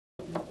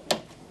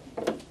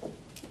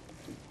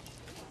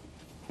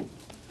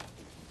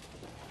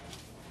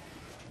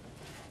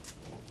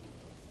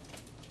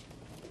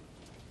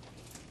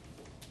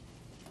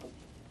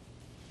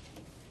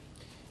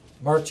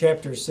Mark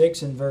chapter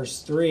 6 and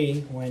verse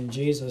 3, when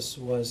Jesus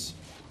was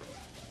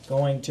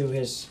going to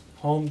his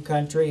home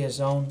country, his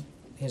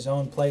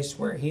own place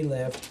where he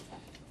lived,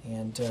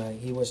 and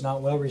he was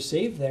not well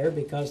received there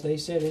because they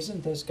said,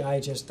 "Isn't this guy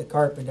just the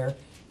carpenter?"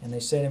 And they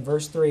said in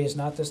verse 3, "Is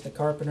not this the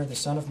carpenter, the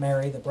son of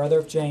Mary, the brother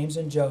of James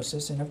and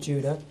Joseph and of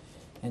Judah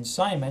and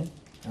Simon?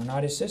 Are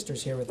not his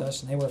sisters here with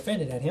us?" And they were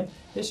offended at him.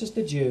 This is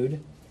the Jude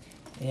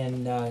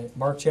in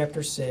Mark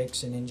chapter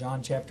 6 and in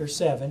John chapter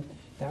 7.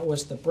 That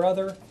was the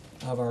brother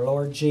of our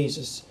Lord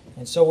Jesus.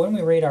 And so when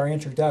we read our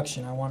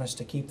introduction, I want us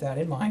to keep that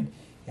in mind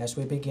as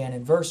we begin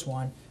in verse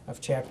 1 of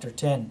chapter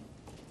 10.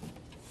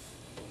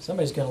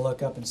 Somebody's going to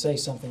look up and say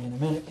something in a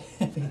minute.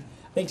 I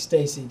think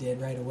Stacy did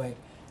right away.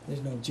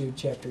 There's no Jude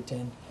chapter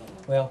 10.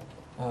 Well,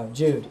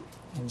 Jude.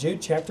 In Jude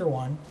chapter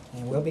 1,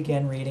 and we'll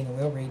begin reading, and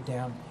we'll read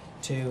down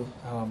to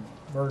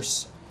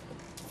verse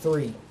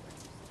 3.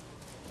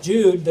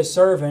 Jude, the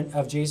servant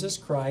of Jesus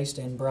Christ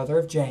and brother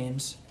of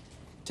James,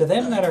 to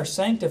them that are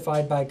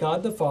sanctified by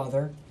God the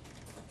Father,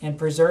 and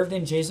preserved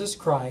in Jesus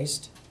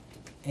Christ,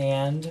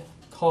 and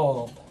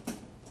called.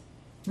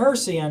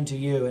 Mercy unto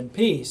you, and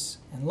peace,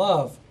 and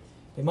love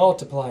be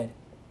multiplied.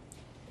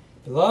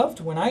 Beloved,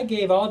 when I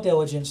gave all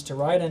diligence to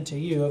write unto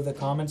you of the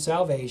common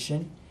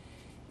salvation,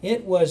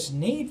 it was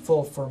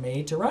needful for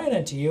me to write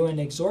unto you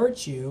and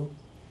exhort you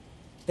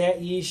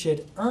that ye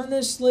should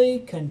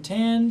earnestly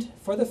contend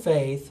for the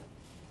faith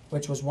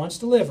which was once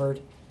delivered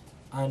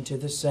unto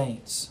the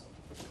saints.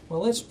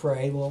 Well, let's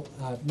pray. We'll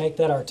make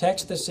that our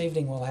text this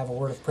evening. We'll have a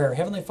word of prayer.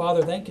 Heavenly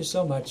Father, thank you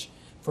so much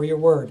for your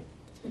word.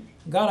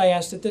 God, I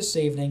ask that this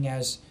evening,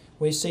 as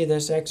we see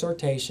this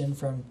exhortation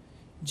from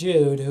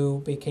Jude, who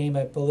became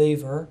a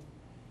believer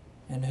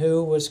and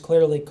who was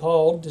clearly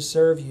called to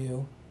serve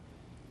you,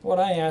 Lord,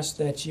 I ask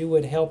that you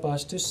would help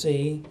us to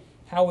see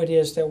how it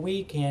is that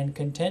we can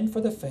contend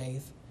for the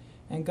faith,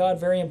 and God,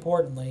 very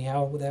importantly,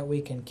 how that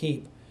we can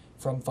keep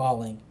from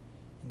falling.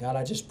 God,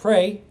 I just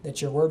pray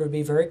that your word would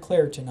be very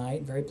clear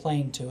tonight, very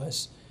plain to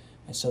us,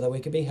 and so that we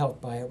could be helped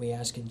by it. We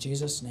ask in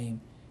Jesus'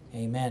 name,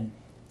 amen.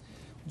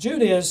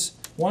 Jude is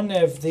one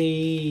of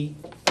the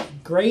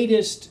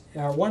greatest,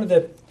 one of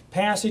the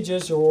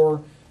passages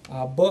or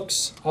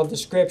books of the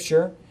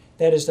Scripture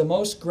that is the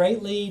most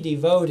greatly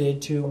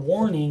devoted to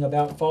warning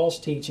about false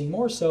teaching,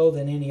 more so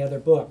than any other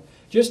book.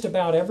 Just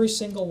about every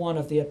single one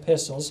of the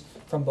epistles,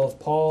 from both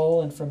Paul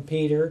and from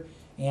Peter,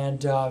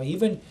 and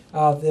even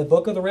the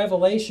book of the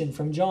Revelation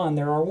from John,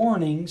 there are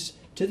warnings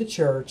to the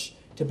church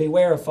to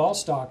beware of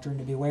false doctrine,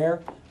 to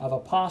beware of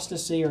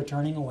apostasy or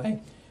turning away.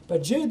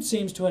 But Jude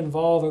seems to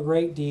involve a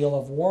great deal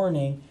of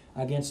warning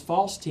against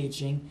false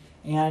teaching,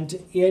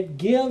 and it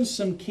gives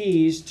some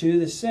keys to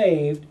the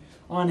saved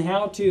on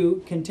how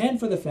to contend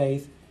for the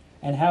faith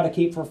and how to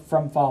keep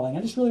from falling.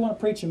 I just really want to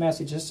preach a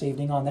message this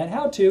evening on that,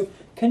 how to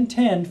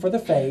contend for the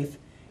faith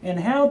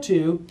and how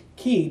to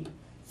keep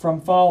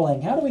from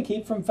falling. How do we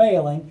keep from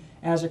failing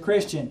as a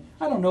Christian?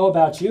 I don't know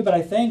about you, but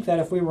I think that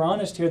if we were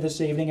honest here this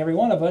evening, every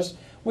one of us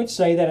would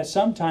say that at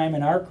some time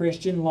in our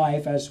Christian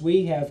life, as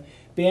we have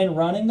been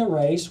running the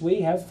race,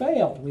 we have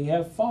failed. We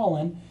have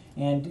fallen,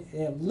 and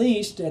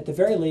at the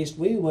very least,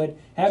 we would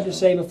have to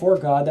say before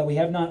God that we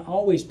have not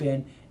always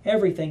been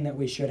everything that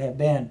we should have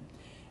been.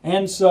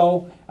 And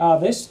so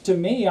this, to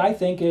me, I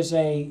think is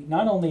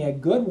not only a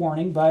good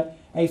warning, but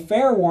a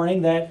fair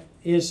warning that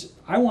is,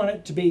 I want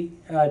it to be,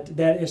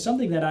 that is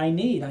something that I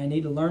need. I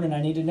need to learn and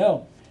I need to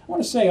know. I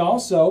want to say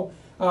also,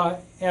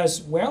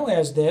 as well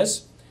as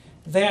this,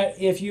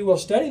 that if you will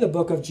study the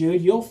book of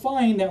Jude, you'll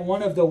find that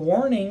one of the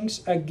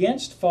warnings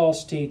against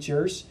false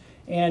teachers,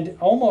 and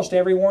almost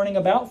every warning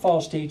about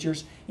false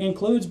teachers,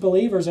 includes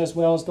believers as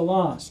well as the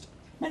lost.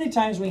 Many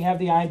times we have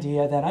the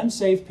idea that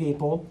unsaved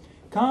people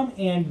come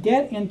and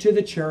get into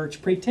the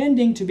church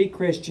pretending to be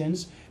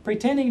Christians,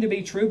 pretending to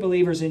be true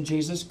believers in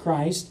Jesus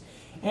Christ,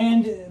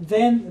 and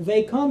then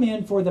they come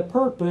in for the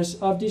purpose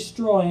of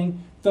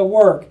destroying the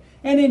work.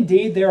 And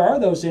indeed, there are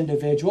those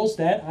individuals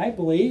that I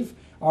believe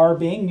are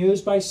being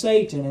used by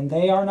Satan, and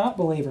they are not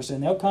believers,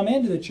 and they'll come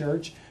into the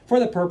church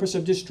for the purpose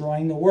of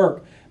destroying the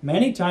work.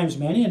 Many times,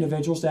 many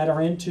individuals that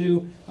are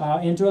into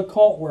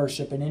occult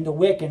worship and into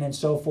Wiccan and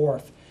so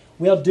forth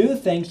will do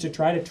things to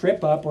try to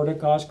trip up or to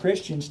cause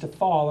Christians to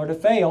fall or to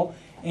fail.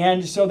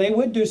 And so they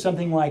would do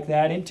something like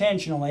that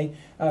intentionally,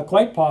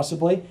 quite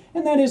possibly,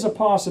 and that is a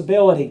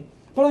possibility.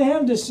 But I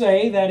have to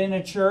say that in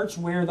a church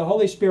where the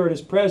Holy Spirit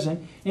is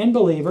present in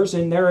believers,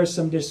 and there is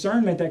some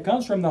discernment that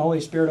comes from the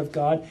Holy Spirit of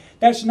God,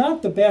 that's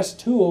not the best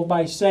tool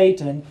by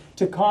Satan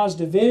to cause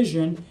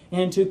division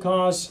and to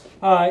cause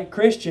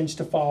Christians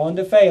to fall and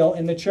to fail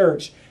in the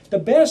church. The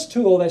best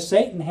tool that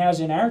Satan has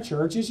in our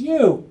church is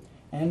you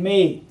and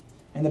me.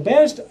 And the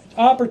best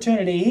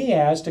opportunity he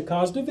has to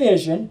cause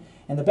division,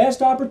 and the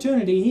best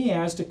opportunity he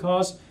has to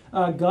cause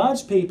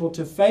God's people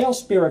to fail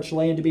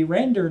spiritually and to be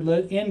rendered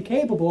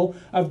incapable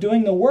of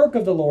doing the work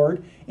of the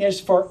Lord is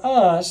for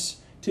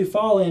us to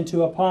fall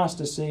into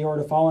apostasy or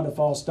to fall into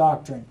false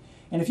doctrine.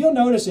 And if you'll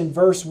notice in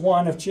verse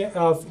 1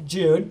 of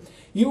Jude,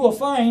 you will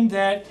find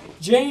that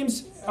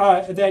Jude,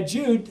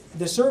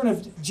 the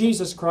servant of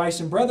Jesus Christ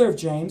and brother of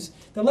James,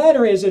 the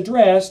letter is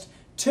addressed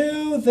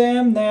to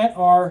them that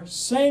are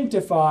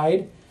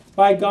sanctified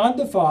by God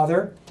the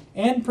Father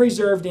and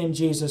preserved in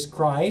Jesus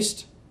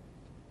Christ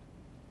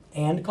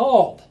and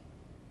called.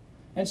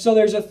 And so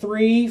there's a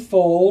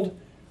threefold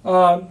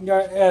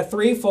address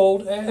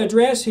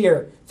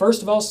here.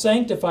 First of all,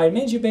 sanctified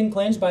means you've been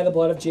cleansed by the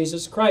blood of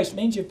Jesus Christ. It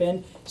means you've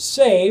been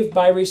saved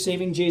by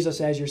receiving Jesus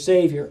as your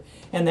Savior.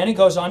 And then it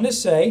goes on to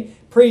say,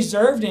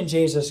 preserved in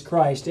Jesus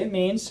Christ. It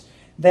means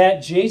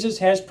that Jesus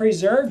has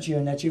preserved you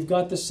and that you've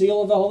got the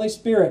seal of the Holy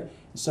Spirit.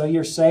 So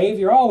you're saved,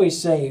 you're always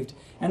saved.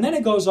 And then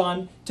it goes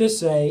on to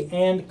say,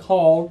 and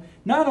called.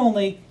 Not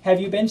only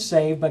have you been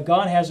saved, but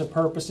God has a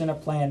purpose and a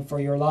plan for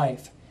your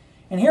life.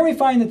 And here we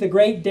find that the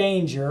great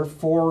danger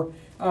for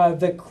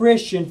the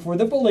Christian, for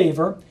the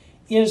believer,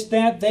 is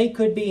that they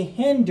could be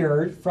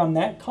hindered from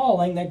that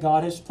calling that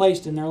God has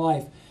placed in their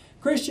life.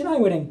 Christian, I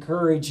would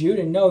encourage you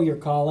to know your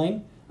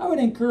calling. I would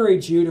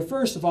encourage you to,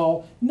 first of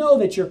all, know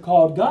that you're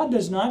called. God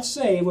does not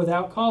save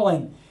without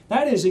calling.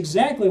 That is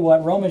exactly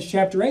what Romans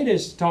chapter 8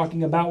 is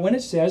talking about when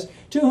it says,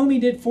 to whom he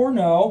did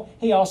foreknow,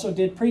 he also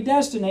did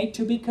predestinate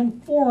to be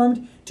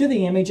conformed to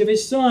the image of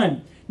his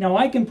Son. Now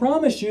I can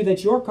promise you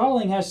that your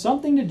calling has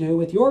something to do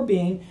with your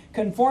being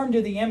conformed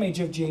to the image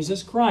of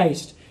Jesus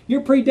Christ.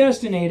 You're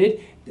predestinated,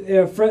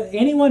 for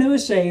anyone who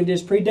is saved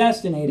is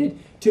predestinated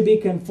to be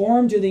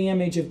conformed to the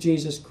image of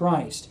Jesus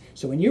Christ.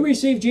 So when you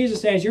receive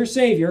Jesus as your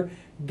Savior,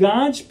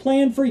 God's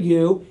plan for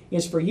you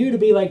is for you to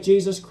be like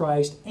Jesus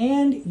Christ,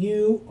 and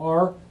you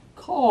are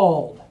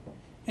called.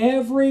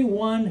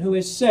 Everyone who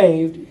is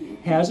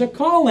saved has a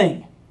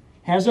calling,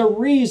 has a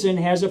reason,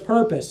 has a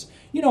purpose.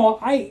 You know,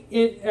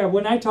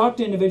 when I talk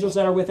to individuals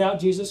that are without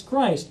Jesus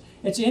Christ,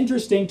 it's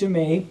interesting to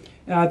me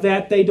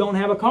that they don't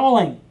have a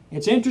calling.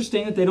 It's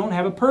interesting that they don't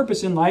have a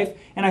purpose in life,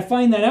 and I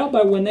find that out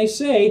by when they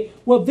say,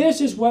 well,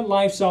 this is what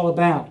life's all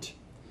about.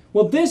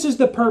 Well, this is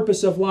the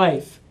purpose of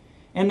life.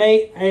 And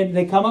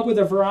they come up with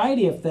a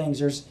variety of things.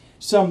 There's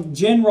some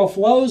general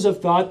flows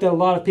of thought that a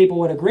lot of people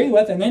would agree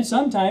with, and then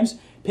sometimes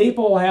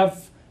people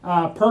have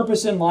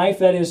purpose in life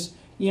that is,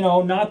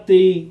 not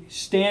the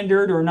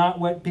standard or not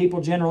what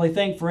people generally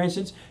think. For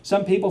instance,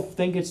 some people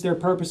think it's their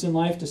purpose in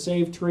life to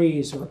save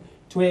trees or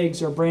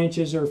twigs or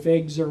branches or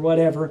figs or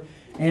whatever.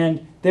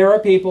 And there are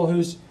people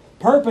whose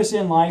purpose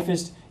in life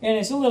is, and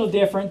it's a little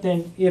different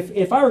than,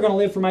 if I were going to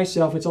live for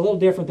myself, it's a little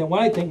different than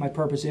what I think my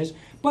purpose is,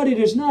 but it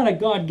is not a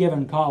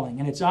God-given calling,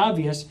 and it's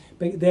obvious,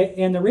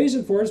 and the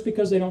reason for it is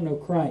because they don't know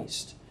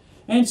Christ.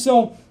 And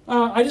so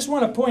I just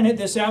want to point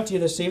this out to you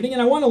this evening,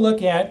 and I want to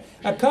look at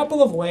a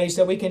couple of ways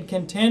that we can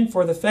contend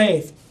for the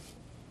faith.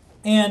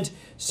 And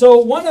so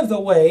one of the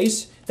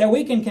ways that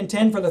we can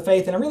contend for the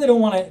faith, and I really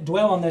don't want to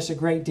dwell on this a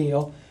great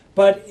deal,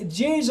 but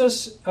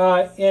Jesus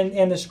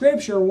in the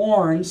Scripture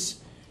warns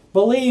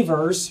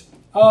believers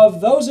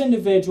of those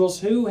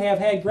individuals who have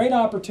had great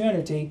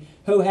opportunity,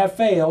 who have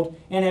failed,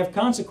 and have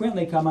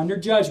consequently come under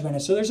judgment.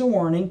 And so there's a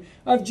warning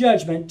of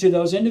judgment to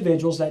those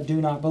individuals that do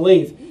not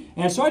believe.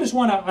 And so I just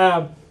want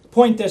to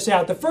point this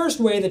out. The first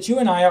way that you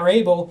and I are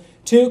able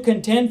to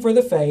contend for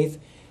the faith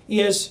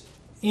is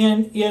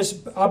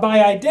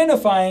by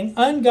identifying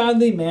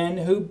ungodly men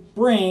who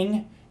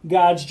bring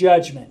God's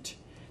judgment.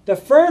 The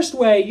first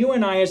way you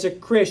and I as a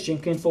Christian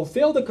can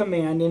fulfill the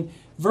command in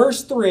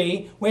verse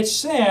 3, which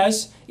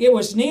says, it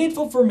was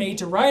needful for me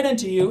to write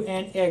unto you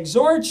and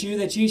exhort you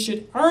that ye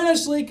should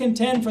earnestly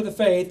contend for the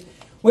faith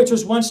which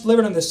was once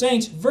delivered unto the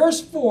saints. Verse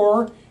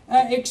 4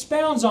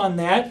 expounds on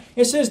that.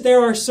 It says,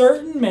 there are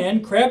certain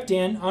men crept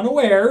in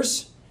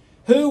unawares,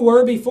 who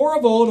were before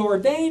of old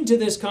ordained to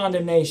this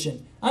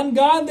condemnation.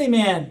 Ungodly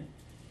men.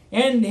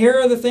 And here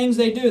are the things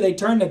they do. They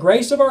turn the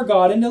grace of our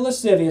God into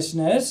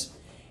lasciviousness,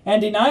 and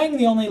denying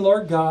the only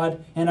Lord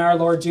God and our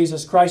Lord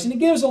Jesus Christ. And it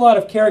gives a lot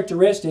of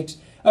characteristics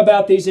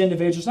about these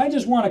individuals. I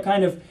just want to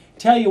kind of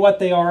tell you what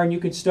they are, and you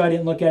can study it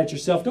and look at it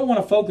yourself. Don't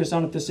want to focus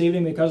on it this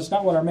evening because it's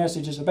not what our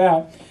message is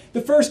about.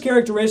 The first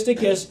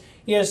characteristic is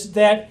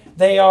that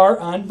they are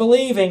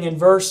unbelieving. In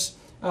verse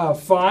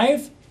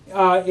 5,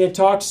 it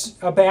talks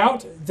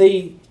about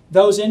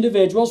those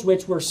individuals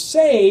which were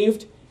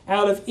saved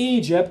out of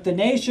Egypt, the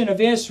nation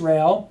of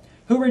Israel,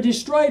 who were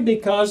destroyed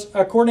because,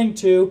 according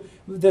to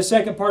the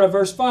second part of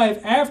verse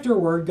 5,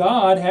 afterward,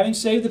 God, having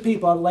saved the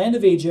people out of the land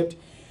of Egypt,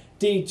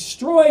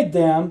 destroyed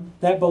them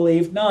that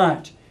believed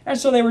not. And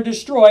so they were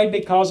destroyed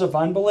because of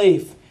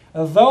unbelief.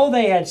 Though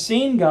they had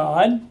seen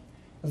God,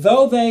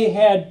 though they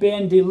had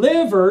been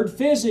delivered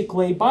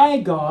physically by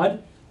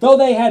God, though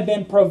they had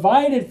been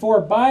provided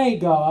for by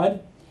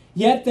God,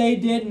 yet they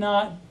did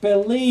not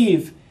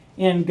believe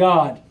in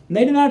God. And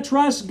they did not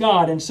trust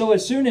God. And so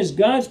as soon as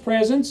God's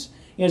presence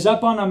is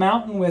up on a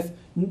mountain with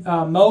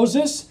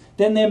Moses,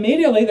 then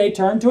immediately they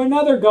turned to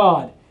another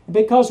God.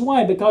 Because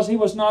why? Because he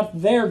was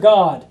not their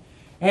God.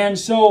 And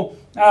so,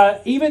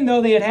 even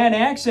though they had had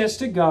access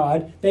to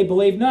God, they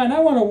believed not. And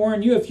I want to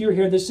warn you, if you're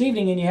here this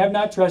evening and you have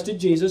not trusted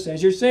Jesus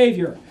as your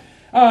Savior,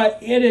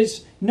 it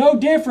is no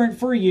different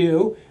for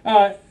you.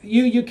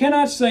 You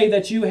cannot say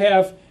that you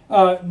have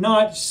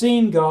not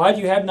seen God,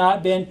 you have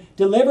not been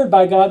delivered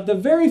by God. The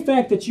very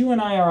fact that you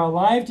and I are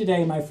alive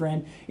today, my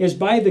friend, is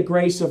by the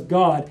grace of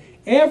God.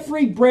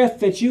 Every breath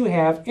that you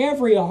have,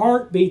 every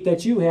heartbeat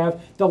that you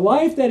have, the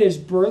life that is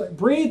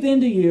breathed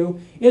into you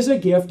is a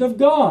gift of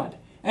God.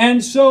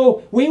 And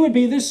so we would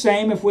be the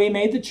same if we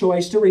made the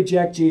choice to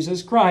reject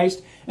Jesus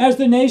Christ as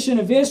the nation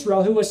of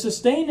Israel, who was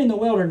sustained in the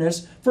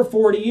wilderness for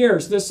 40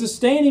 years. The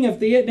sustaining of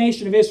the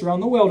nation of Israel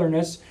in the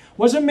wilderness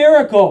was a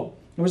miracle.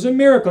 It was a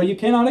miracle you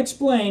cannot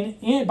explain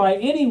by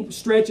any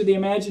stretch of the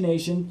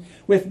imagination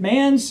with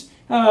man's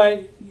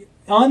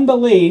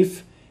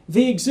unbelief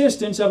the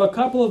existence of a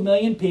couple of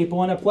million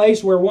people in a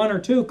place where one or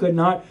two could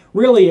not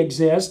really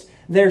exist.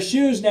 Their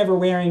shoes never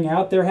wearing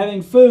out. They're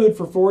having food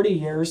for 40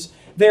 years.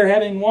 They're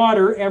having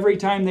water every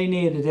time they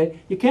needed it.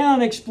 You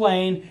cannot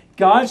explain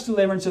God's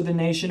deliverance of the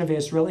nation of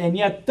Israel. And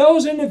yet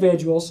those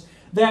individuals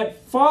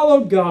that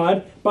followed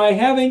God by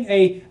having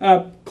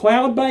a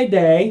cloud by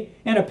day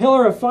and a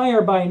pillar of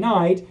fire by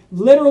night,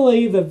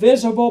 literally the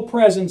visible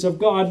presence of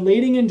God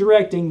leading and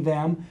directing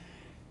them,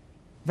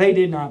 they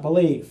did not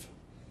believe.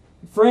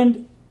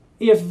 Friend,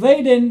 if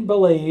they didn't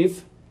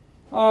believe,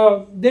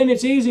 then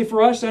it's easy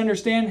for us to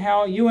understand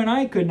how you and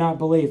I could not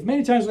believe.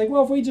 Many times, like,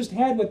 well, if we just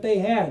had what they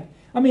had.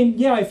 I mean,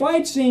 yeah, if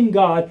I'd seen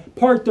God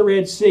part the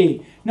Red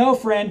Sea. No,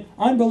 friend,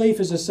 unbelief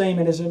is the same.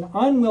 It is an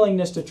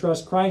unwillingness to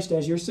trust Christ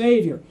as your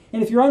Savior.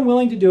 And if you're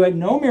unwilling to do it,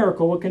 no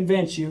miracle will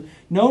convince you.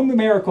 No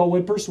miracle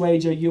would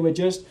persuade you. You would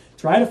just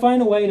try to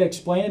find a way to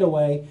explain it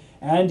away,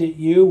 and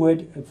you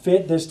would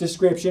fit this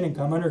description and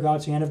come under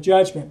God's hand of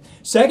judgment.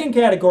 Second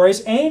category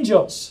is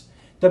angels.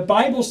 The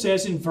Bible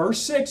says in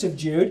verse 6 of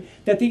Jude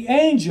that the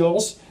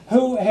angels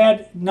who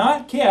had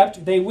not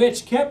kept, they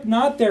which kept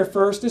not their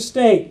first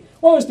estate.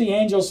 What was the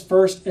angels'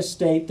 first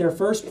estate, their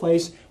first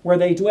place where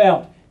they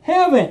dwelt?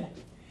 Heaven.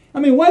 I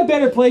mean, what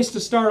better place to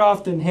start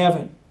off than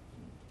heaven?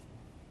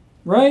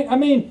 Right? I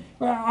mean,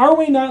 are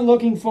we not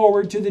looking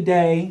forward to the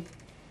day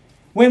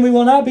when we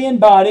will not be in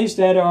bodies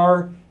that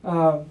are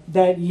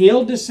that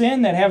yield to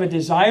sin, that have a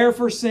desire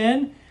for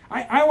sin?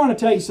 I want to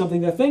tell you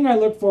something. The thing I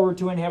look forward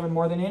to in heaven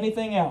more than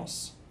anything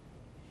else,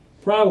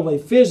 probably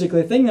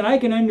physically, the thing that I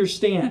can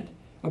understand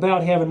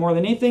about heaven more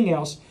than anything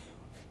else,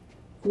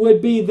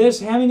 would be this: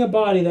 having a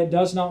body that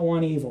does not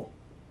want evil.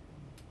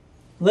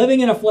 Living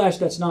in a flesh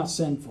that's not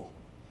sinful.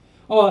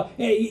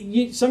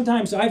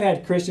 Sometimes I've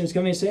had Christians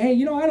come in and say, hey,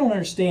 I don't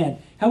understand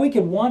how we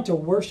could want to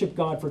worship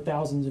God for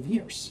thousands of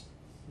years.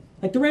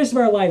 Like the rest of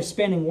our lives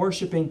spending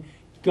worshiping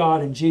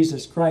God and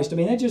Jesus Christ.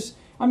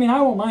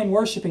 I won't mind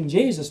worshiping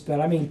Jesus, but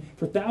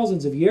for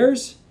thousands of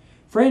years?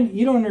 Friend,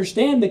 you don't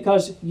understand,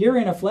 because you're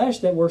in a flesh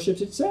that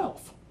worships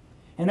itself.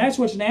 And that's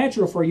what's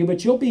natural for you,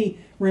 but you'll be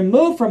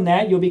removed from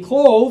that. You'll be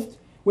clothed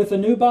with a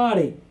new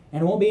body.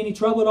 And it won't be any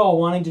trouble at all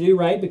wanting to do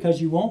right, because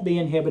you won't be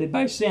inhibited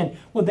by sin.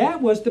 Well,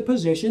 that was the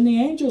position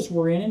the angels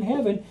were in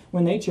heaven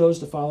when they chose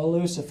to follow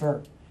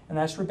Lucifer. And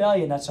that's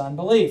rebellion. That's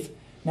unbelief.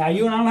 Now,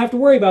 you and I don't have to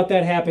worry about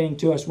that happening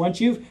to us.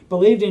 Once you've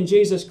believed in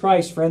Jesus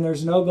Christ, friend,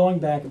 there's no going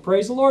back. And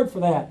praise the Lord for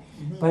that.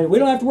 Mm-hmm. But we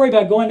don't have to worry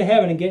about going to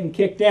heaven and getting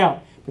kicked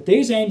out. But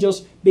these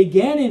angels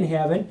began in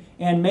heaven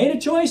and made a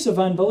choice of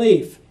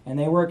unbelief. And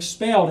they were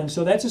expelled. And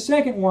so that's a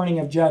second warning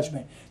of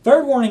judgment.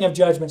 Third warning of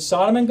judgment,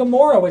 Sodom and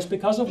Gomorrah, which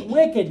because of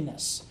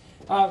wickedness,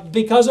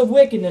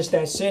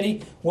 that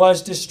city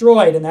was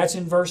destroyed. And that's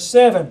in verse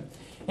 7.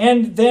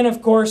 And then,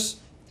 of course,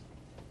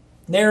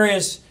 there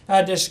is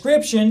a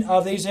description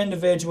of these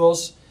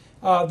individuals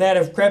that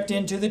have crept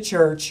into the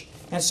church.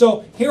 And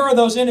so here are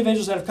those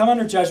individuals that have come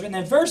under judgment.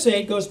 And then verse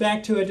 8 goes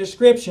back to a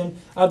description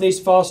of these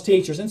false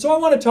teachers. And so I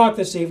want to talk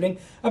this evening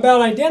about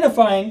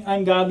identifying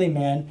ungodly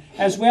men,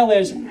 as well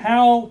as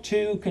how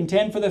to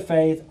contend for the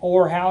faith,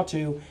 or how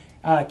to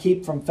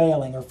keep from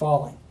failing or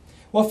falling.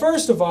 Well,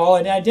 first of all,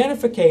 an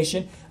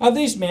identification of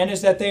these men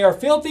is that they are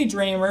filthy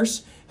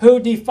dreamers who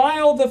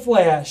defile the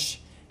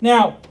flesh.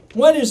 Now,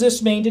 what does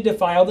this mean, to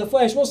defile the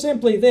flesh? Well,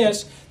 simply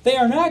this: they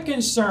are not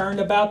concerned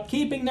about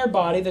keeping their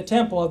body the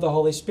temple of the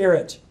Holy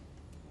Spirit.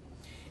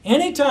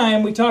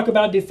 Anytime we talk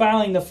about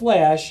defiling the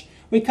flesh,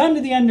 we come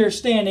to the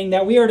understanding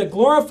that we are to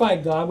glorify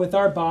God with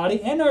our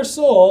body and our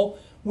soul,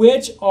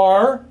 which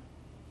are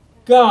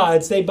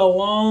God's. They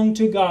belong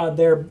to God.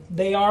 They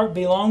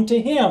belong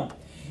to Him.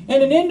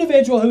 And an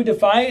individual who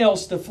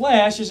defiles the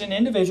flesh is an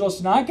individual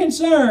that's not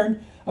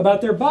concerned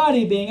about their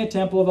body being a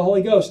temple of the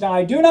Holy Ghost. Now,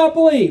 I do not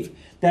believe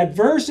that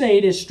verse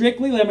 8 is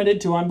strictly limited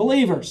to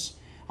unbelievers.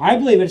 I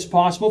believe it's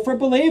possible for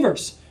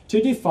believers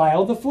to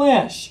defile the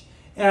flesh.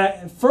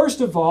 First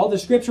of all, the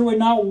Scripture would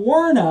not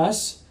warn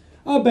us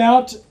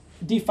about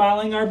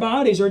defiling our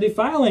bodies or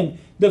defiling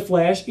the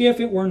flesh if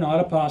it were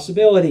not a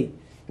possibility.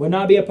 Would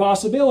not be a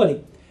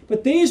possibility.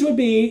 But these would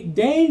be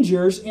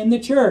dangers in the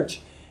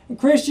church.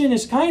 Christian,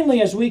 as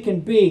kindly as we can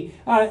be,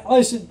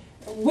 listen,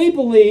 we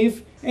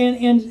believe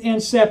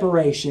and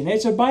separation.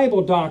 It's a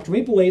Bible doctrine.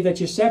 We believe that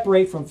you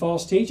separate from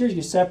false teachers,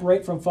 you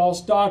separate from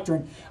false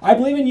doctrine. I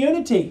believe in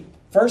unity.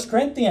 1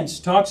 Corinthians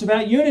talks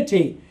about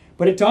unity,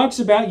 but it talks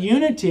about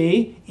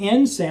unity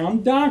in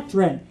sound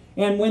doctrine.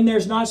 And when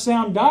there's not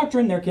sound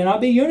doctrine, there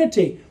cannot be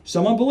unity.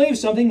 Someone believes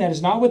something that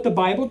is not what the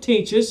Bible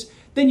teaches,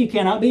 then you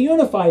cannot be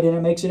unified, and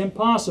it makes it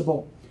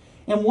impossible.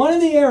 And one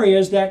of the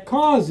areas that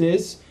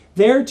causes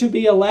there to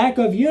be a lack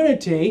of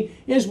unity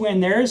is when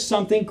there is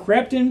something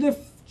crept into the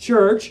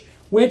church,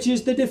 which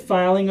is the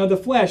defiling of the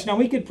flesh. Now,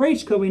 we could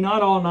preach, could we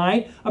not, all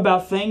night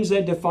about things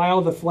that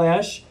defile the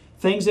flesh,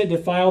 things that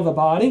defile the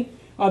body?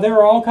 There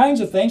are all kinds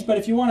of things, but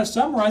if you want to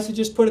summarize it,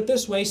 just put it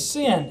this way: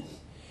 sin.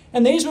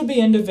 And these would be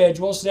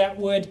individuals that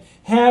would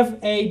have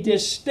a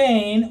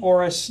disdain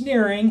or a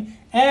sneering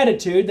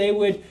attitude. They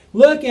would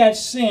look at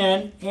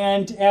sin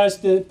and, as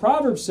the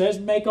proverb says,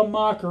 make a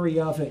mockery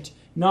of it,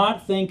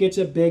 not think it's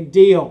a big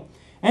deal.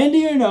 And do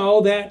you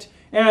know that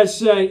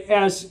as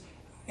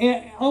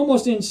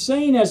almost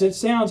insane as it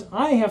sounds,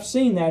 I have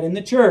seen that in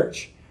the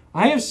church.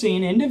 I have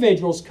seen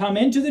individuals come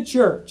into the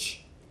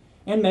church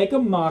and make a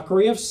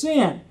mockery of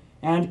sin,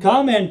 and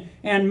come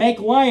and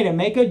make light and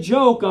make a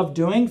joke of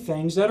doing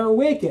things that are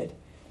wicked.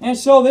 And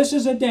so this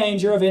is a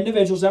danger of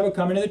individuals that would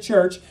come into the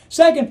church.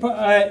 Second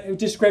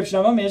description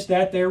of them is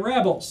that they're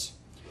rebels.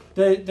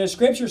 The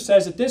Scripture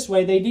says it this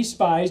way: they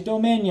despise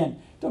dominion.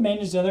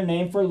 Dominion is another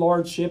name for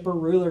lordship or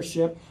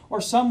rulership,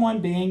 or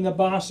someone being the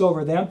boss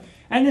over them.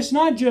 And it's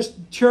not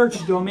just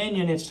church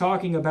dominion it's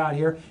talking about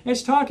here.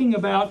 It's talking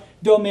about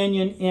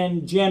dominion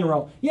in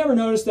general. You ever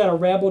notice that a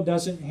rebel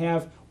doesn't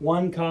have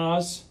one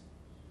cause?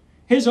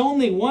 His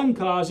only one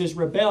cause is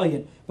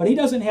rebellion. But he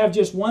doesn't have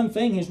just one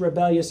thing he's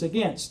rebellious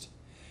against.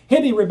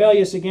 He'll be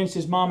rebellious against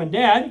his mom and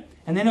dad,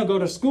 and then he'll go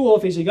to school.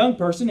 If he's a young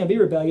person, he'll be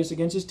rebellious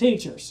against his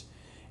teachers.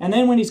 And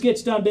then when he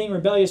gets done being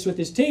rebellious with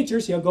his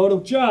teachers, he'll go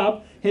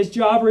to his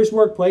job or his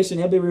workplace,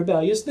 and he'll be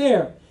rebellious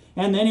there.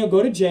 And then he'll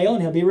go to jail,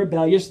 and he'll be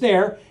rebellious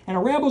there. And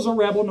a rebel's a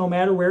rebel no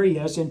matter where he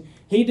is, and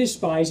he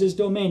despises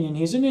dominion.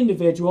 He's an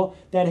individual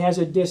that has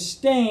a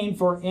disdain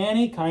for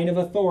any kind of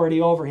authority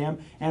over him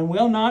and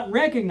will not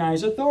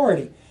recognize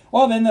authority.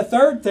 Well, then the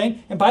third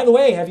thing, and by the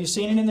way, have you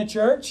seen it in the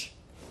church?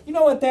 You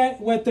know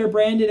what they're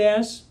branded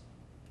as?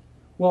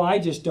 Well, I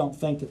just don't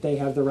think that they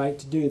have the right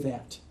to do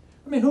that.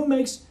 I mean,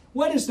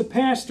 what is the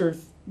pastor,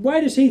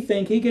 why does he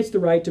think he gets the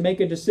right to make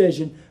a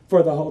decision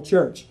for the whole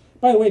church?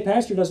 By the way,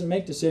 pastor doesn't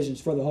make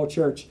decisions for the whole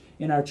church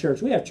in our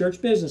church. We have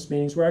church business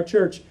meetings where our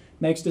church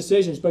makes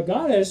decisions. But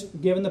God has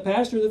given the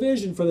pastor the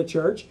vision for the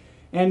church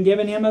and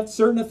given him a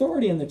certain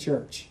authority in the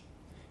church.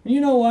 And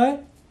you know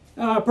what?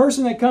 A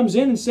person that comes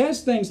in and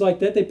says things like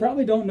that, they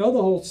probably don't know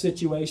the whole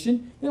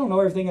situation. They don't know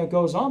everything that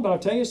goes on, but I'll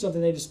tell you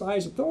something, they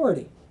despise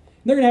authority. And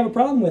they're going to have a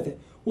problem with it.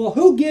 Well,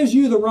 who gives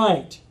you the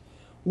right?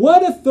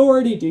 What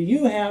authority do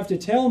you have to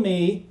tell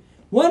me?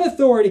 What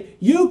authority?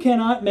 You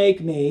cannot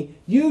make me.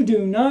 You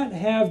do not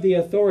have the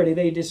authority.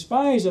 They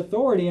despise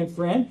authority, and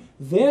friend,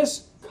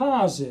 this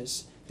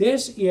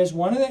is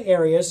one of the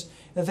areas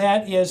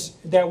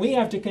that we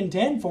have to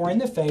contend for in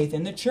the faith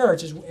in the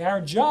church. It's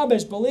our job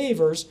as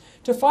believers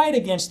to fight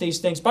against these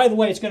things. By the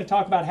way, it's going to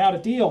talk about how to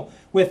deal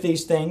with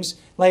these things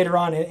later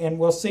on, and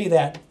we'll see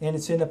that, and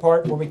it's in the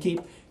part where we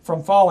keep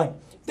from falling.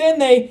 Then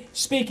they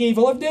speak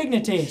evil of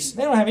dignities.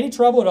 They don't have any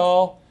trouble at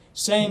all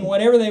saying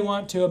whatever they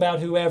want to about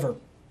whoever.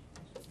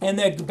 And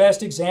the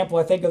best example,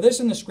 I think, of this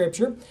in the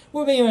Scripture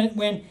will be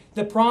when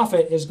the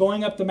prophet is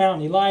going up the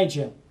mountain,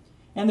 Elijah.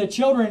 And the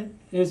children,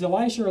 is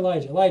Elisha or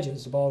Elijah? Elijah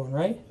is the bald one,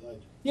 right?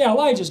 Elijah. Yeah,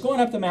 Elijah's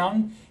going up the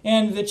mountain.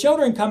 And the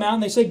children come out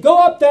and they say, "Go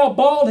up, thou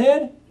bald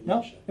head."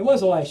 No, it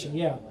was Elisha,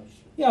 yeah.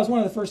 Yeah, it was one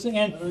of the first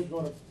things.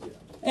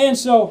 And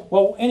so,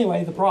 well,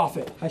 anyway, the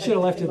prophet. I should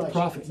have left it the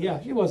prophet. Yeah,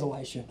 it was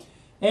Elisha.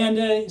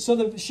 And so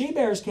the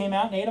she-bears came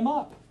out and ate him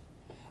up.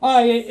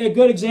 A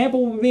good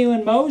example would be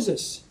when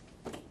Moses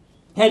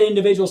had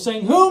individuals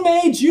saying, "Who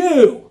made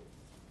you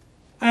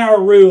our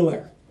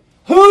ruler?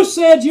 Who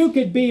said you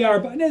could be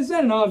our..." Is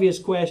that an obvious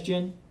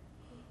question?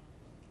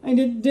 And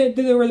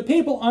were the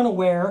people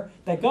unaware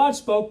that God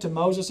spoke to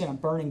Moses in a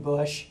burning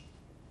bush?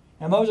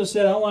 And Moses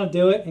said, "I don't want to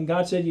do it." And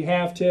God said, "You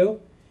have to."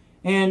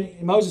 And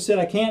Moses said,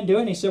 "I can't do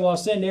it." And he said, "Well, I'll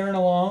send Aaron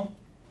along."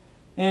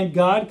 And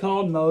God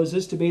called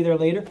Moses to be their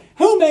leader.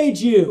 Who made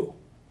you?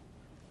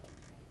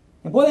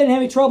 And boy, they didn't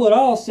have any trouble at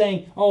all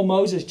saying, "Oh,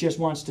 Moses just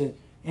wants to..."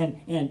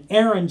 And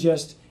Aaron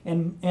just,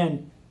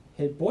 and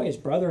his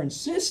brother and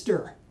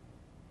sister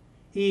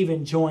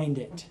even joined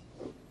it.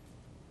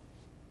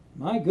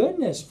 My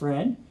goodness,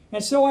 friend.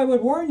 And so I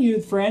would warn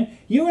you, friend,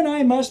 you and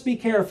I must be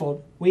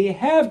careful. We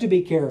have to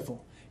be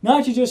careful.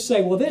 Not to just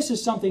say, well, this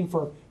is something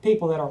for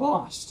people that are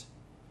lost.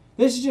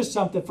 This is just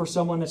something for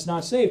someone that's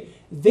not saved.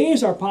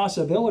 These are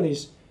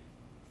possibilities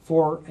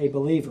for a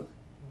believer.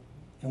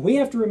 And we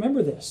have to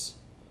remember this.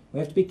 We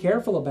have to be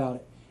careful about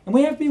it. And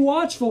we have to be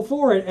watchful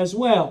for it as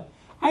well.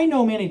 I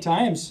know many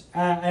times,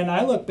 and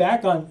I look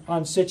back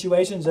on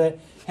situations that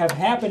have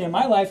happened in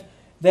my life,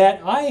 that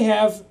I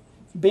have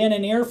been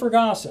an ear for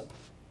gossip.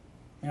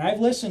 And I've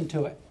listened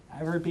to it.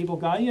 I've heard people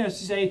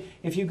say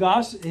if you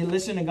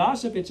listen to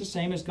gossip, it's the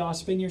same as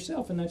gossiping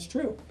yourself, and that's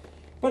true.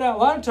 But a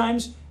lot of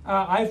times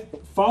I've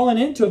fallen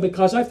into it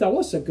because I thought,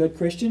 well, it's a good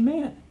Christian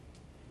man.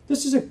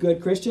 This is a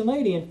good Christian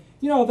lady. And,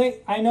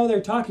 I know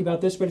they're talking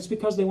about this, but it's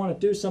because they want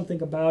to do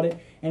something about it.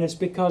 And it's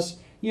because,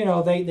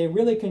 they're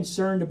really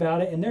concerned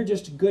about it. And they're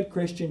just good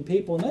Christian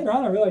people. And later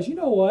on I realize, you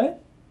know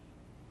what?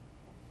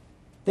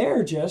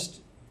 They're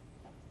just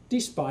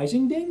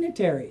despising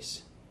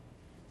dignitaries.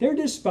 They're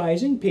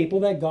despising people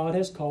that God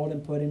has called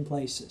and put in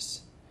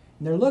places.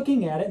 And they're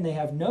looking at it and they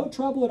have no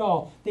trouble at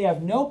all. They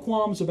have no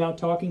qualms about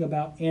talking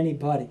about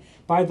anybody.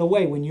 By the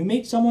way, when you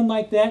meet someone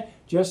like that,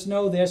 just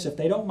know this. If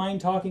they don't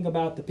mind talking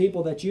about the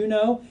people that you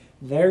know,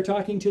 they're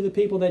talking to the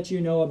people that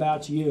you know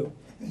about you.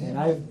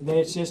 And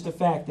it's just a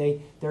fact.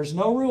 There's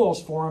no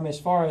rules for them as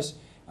far as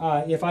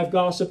if I've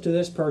gossiped to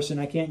this person,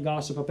 I can't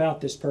gossip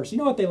about this person.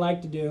 You know what they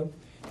like to do?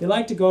 They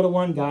like to go to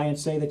one guy and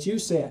say that you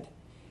said.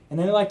 And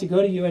then they like to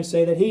go to you and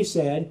say that he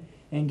said,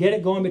 and get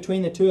it going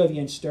between the two of you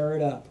and stir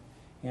it up.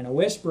 And a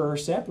whisperer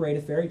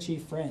separateth very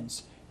chief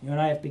friends. You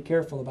and I have to be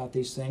careful about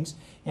these things.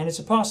 And it's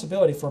a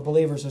possibility for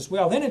believers as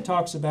well. Then it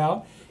talks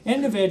about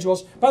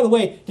individuals. By the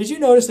way, did you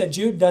notice that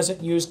Jude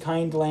doesn't use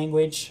kind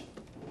language?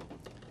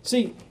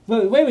 See,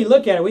 the way we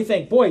look at it, we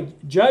think, boy,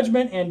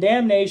 judgment and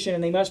damnation,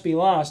 and they must be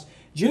lost.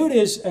 Jude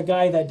is a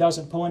guy that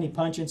doesn't pull any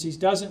punches. He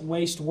doesn't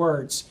waste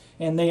words.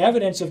 And the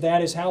evidence of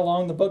that is how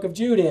long the book of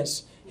Jude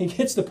is. He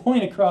gets the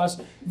point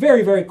across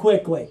very, very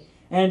quickly.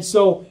 And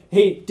so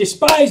he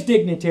despised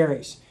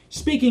dignitaries,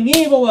 speaking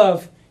evil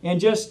of,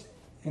 and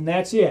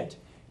that's it.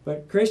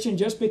 But Christian,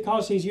 just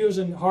because he's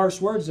using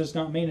harsh words does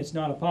not mean it's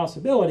not a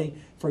possibility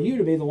for you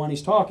to be the one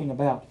he's talking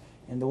about,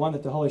 and the one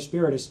that the Holy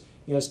Spirit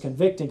is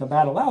convicting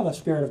about. Allow the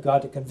Spirit of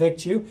God to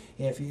convict you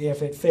if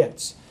it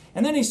fits.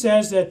 And then he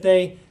says that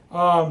they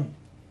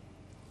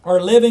are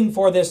living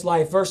for this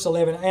life. Verse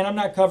 11, and I'm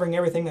not covering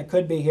everything that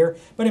could be here,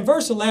 but in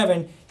verse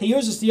 11, he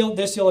uses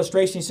this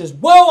illustration. He says,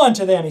 woe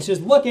unto them. He says,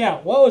 look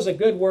out. Woe is a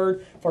good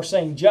word for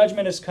saying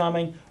judgment is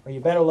coming, or you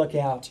better look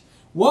out.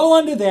 Woe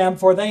unto them,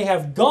 for they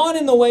have gone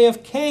in the way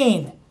of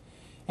Cain,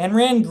 and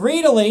ran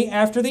greedily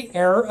after the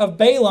error of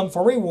Balaam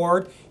for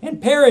reward,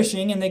 and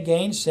perishing in the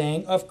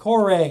gainsaying of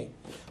Korah.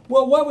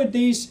 Well, what would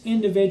these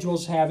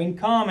individuals have in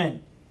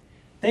common?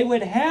 They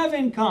would have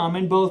in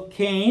common, both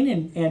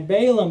Cain and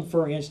Balaam,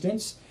 for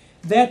instance,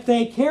 that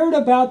they cared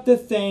about the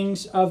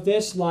things of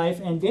this life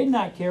and did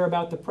not care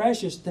about the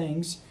precious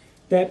things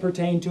that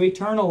pertain to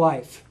eternal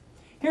life.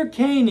 Here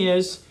Cain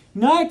is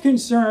not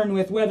concerned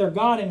with whether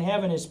God in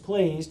heaven is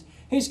pleased.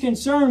 He's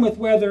concerned with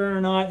whether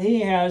or not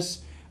he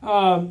has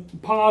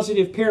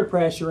positive peer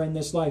pressure in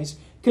this life. He's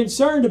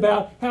concerned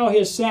about how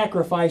his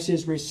sacrifice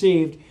is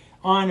received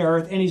on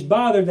earth, and he's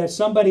bothered that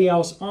somebody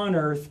else on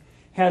earth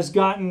has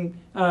gotten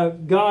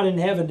God in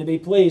heaven to be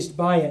pleased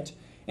by it.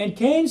 And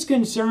Cain's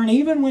concern,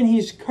 even when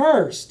he's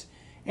cursed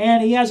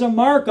and he has a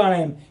mark on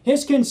him,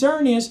 his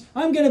concern is,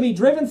 I'm going to be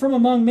driven from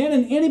among men,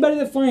 and anybody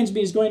that finds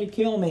me is going to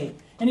kill me.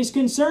 And he's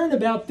concerned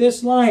about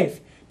this life.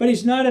 But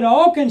he's not at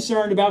all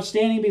concerned about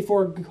standing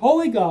before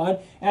holy God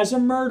as a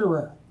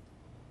murderer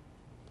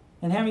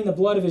and having the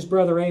blood of his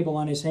brother Abel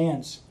on his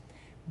hands.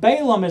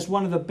 Balaam is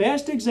one of the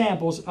best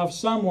examples of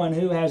someone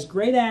who has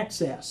great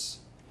access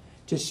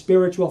to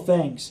spiritual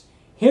things.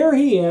 Here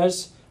he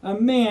is, a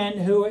man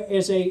who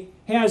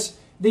has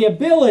the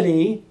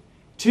ability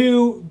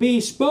to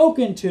be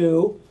spoken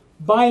to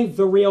by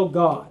the real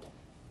God,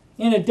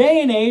 in a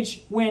day and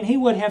age when he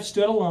would have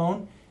stood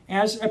alone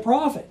as a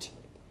prophet.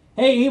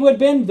 Hey, he would have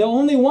been the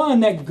only one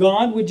that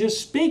God would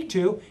just speak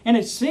to, and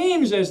it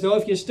seems as though,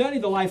 if you study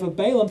the life of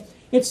Balaam,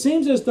 it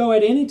seems as though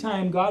at any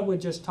time God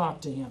would just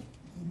talk to him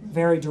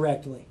very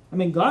directly. I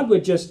mean, God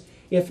would just,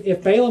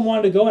 if Balaam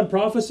wanted to go and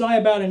prophesy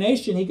about a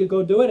nation, he could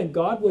go do it, and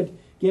God would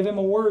give him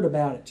a word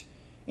about it.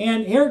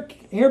 And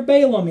here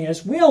Balaam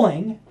is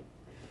willing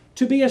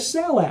to be a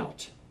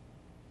sellout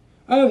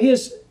of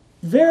his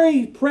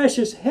very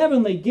precious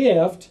heavenly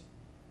gift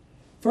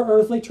for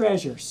earthly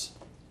treasures.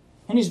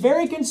 And he's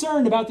very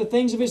concerned about the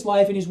things of his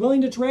life, and he's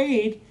willing to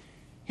trade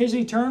his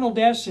eternal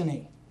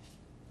destiny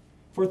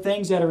for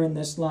things that are in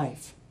this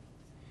life.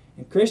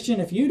 And Christian,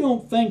 if you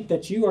don't think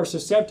that you are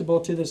susceptible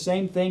to the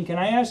same thing, can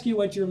I ask you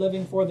what you're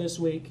living for this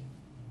week?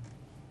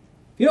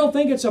 If you don't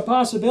think it's a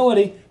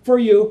possibility for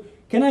you,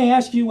 can I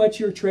ask you what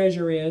your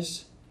treasure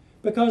is?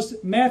 Because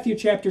Matthew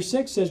chapter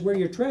 6 says, where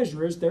your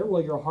treasure is, there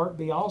will your heart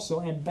be also.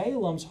 And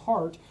Balaam's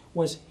heart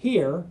was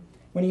here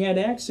when he had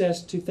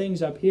access to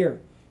things up here.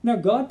 Now,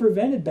 God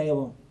prevented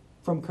Balaam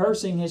from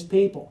cursing his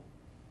people.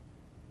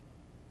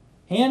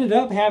 He ended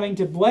up having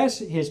to bless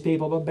his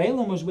people, but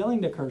Balaam was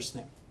willing to curse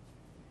them.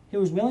 He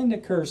was willing to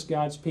curse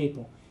God's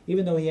people,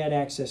 even though he had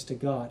access to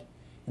God.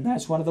 And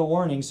that's one of the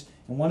warnings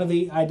and one of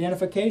the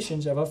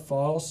identifications of a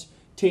false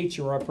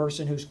teacher, or a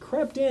person who's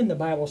crept in, the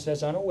Bible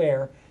says,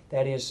 unaware,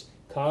 that is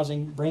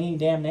bringing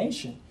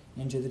damnation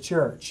into the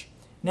church.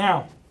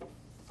 Now,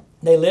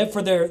 they live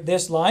for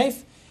this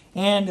life,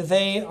 and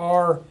there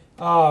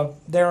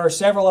are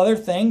several other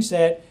things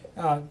that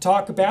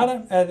talk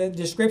about them, the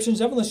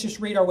descriptions of them. Let's just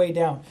read our way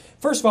down.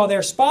 First of all, there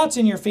are spots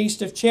in your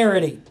feast of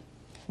charity.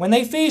 When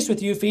they feast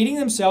with you, feeding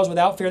themselves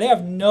without fear, they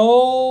have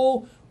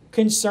no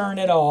concern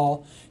at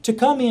all to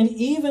come in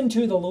even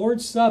to the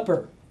Lord's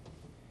Supper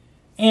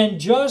and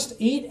just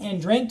eat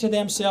and drink to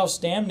themselves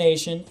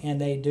damnation, and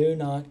they do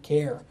not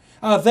care.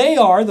 They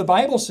are, the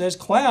Bible says,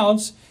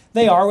 clouds,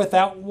 they are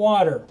without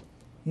water.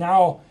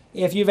 Now,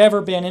 if you've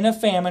ever been in a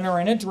famine or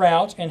in a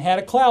drought and had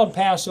a cloud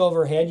pass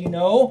overhead, you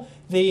know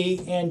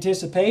the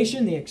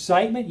anticipation, the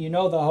excitement, you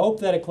know the hope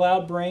that a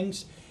cloud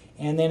brings,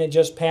 and then it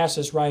just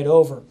passes right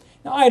over.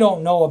 Now, I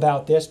don't know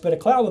about this, but a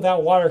cloud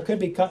without water could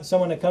be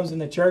someone that comes in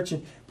the church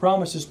and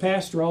promises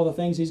pastor all the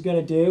things he's going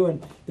to do,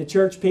 and the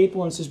church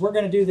people, and says, we're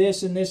going to do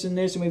this and this and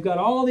this, and we've got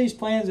all these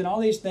plans and all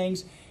these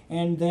things,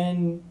 and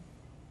then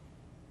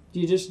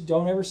you just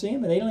don't ever see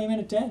them, and they don't even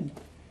attend.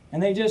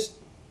 And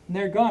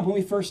they're gone. When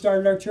we first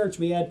started our church,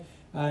 we had,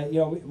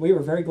 we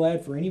were very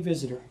glad for any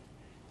visitor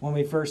when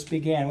we first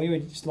began. We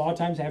would a lot of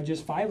times have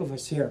just 5 of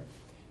us here.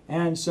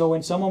 And so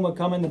when someone would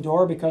come in the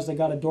door because they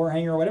got a door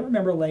hanger or whatever, I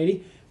remember a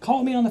lady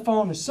called me on the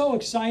phone, was so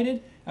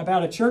excited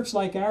about a church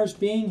like ours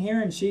being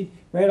here, and she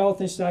read all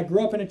this. I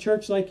grew up in a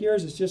church like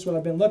yours. It's just what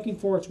I've been looking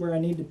for. It's where I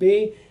need to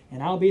be,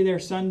 and I'll be there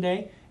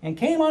Sunday. And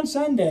came on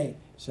Sunday.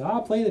 So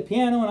I'll play the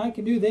piano, and I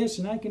can do this,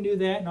 and I can do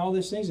that, and all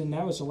these things. And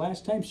that was the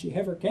last time she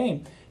ever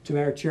came to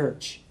our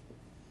church.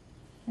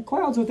 And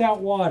clouds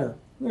without water.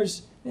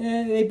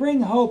 They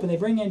bring hope and they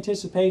bring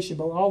anticipation,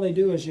 but all they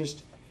do is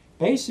just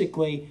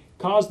basically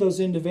cause those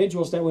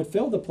individuals that would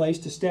fill the place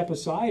to step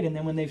aside, and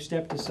then when they've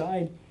stepped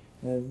aside,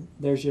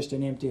 there's just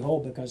an empty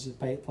hole because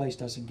the place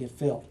doesn't get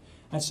filled.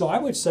 And so I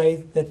would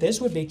say that this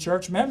would be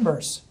church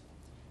members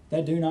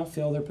that do not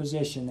fill their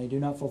position. They do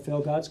not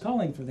fulfill God's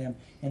calling for them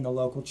in the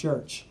local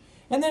church.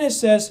 And then it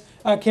says,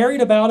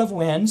 carried about of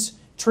winds,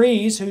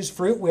 trees whose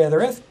fruit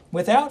withereth,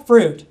 without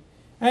fruit.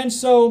 And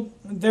so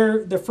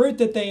the fruit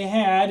that they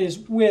had is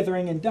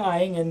withering and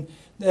dying, and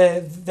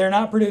they're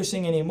not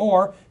producing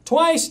anymore.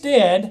 Twice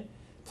dead,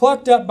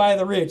 plucked up by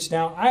the roots.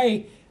 Now,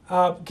 I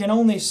can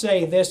only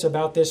say this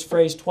about this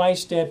phrase,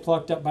 twice dead,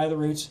 plucked up by the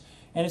roots.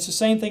 And it's the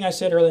same thing I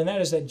said earlier, and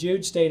that is that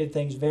Jude stated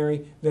things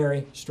very,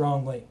 very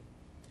strongly.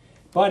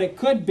 But it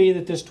could be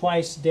that this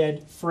twice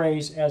dead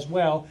phrase as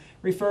well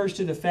refers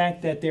to the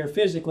fact that they're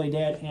physically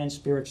dead and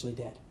spiritually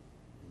dead.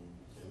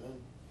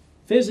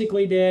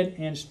 Physically dead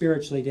and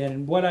spiritually dead.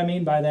 And what I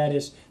mean by that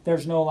is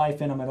there's no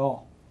life in them at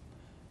all.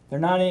 They're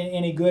not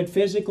any good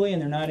physically,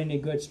 and they're not any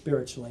good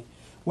spiritually.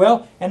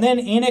 Well, and then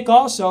Enoch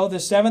also, the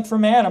 7th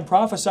from Adam,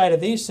 prophesied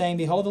of these, saying,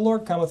 Behold, the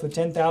Lord cometh with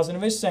 10,000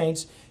 of his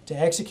saints to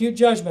execute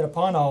judgment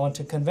upon all and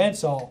to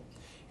convince all.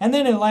 And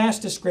then the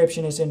last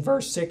description is in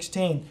verse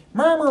 16.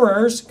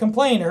 Murmurers,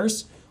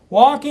 complainers,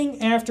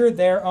 walking after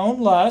their own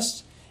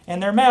lusts,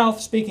 and their mouth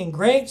speaking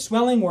great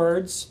swelling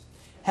words,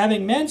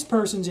 having men's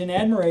persons in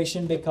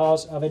admiration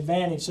because of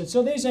advantage.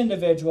 So these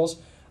individuals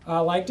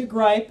like to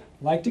gripe,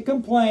 like to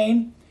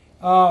complain,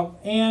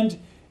 and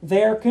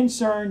they're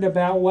concerned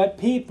about what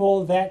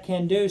people that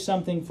can do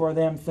something for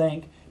them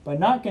think, but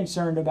not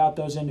concerned about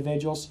those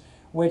individuals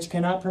which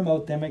cannot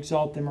promote them,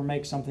 exalt them, or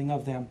make something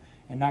of them,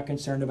 and not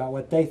concerned about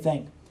what they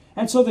think.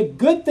 And so the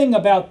good thing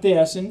about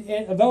this, and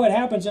though it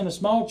happens in a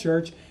small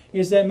church,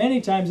 is that many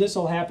times this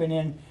will happen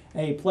in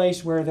a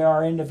place where there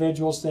are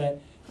individuals that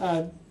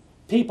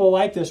people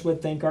like this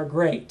would think are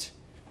great.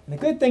 And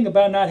the good thing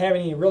about not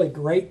having any really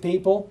great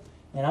people,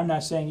 and I'm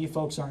not saying you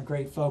folks aren't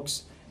great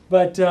folks,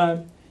 but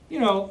the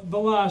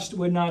lost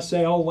would not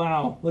say, oh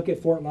wow, look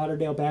at Fort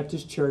Lauderdale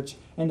Baptist Church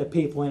and the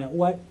people in it.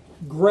 What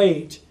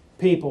great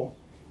people.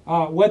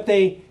 What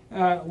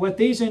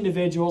these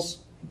individuals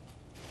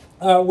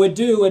would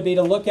do would be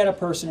to look at a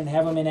person and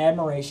have them in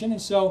admiration.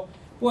 And so,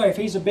 boy, if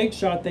he's a big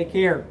shot, they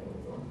care.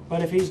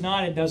 But if he's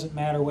not, it doesn't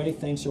matter what he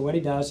thinks or what he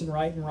does, and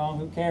right and wrong,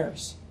 who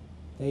cares?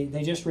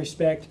 They just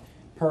respect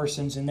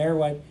persons, and they're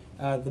what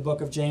the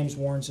book of James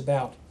warns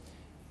about.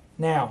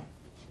 Now,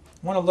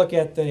 I want to look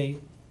at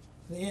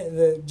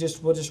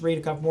we'll just read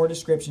a couple more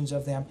descriptions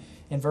of them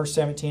in verse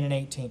 17 and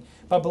 18.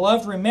 But,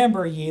 beloved,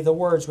 remember ye the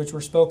words which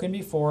were spoken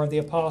before of the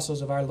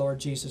apostles of our Lord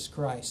Jesus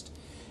Christ,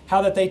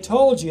 how that they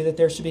told you that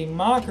there should be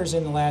mockers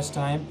in the last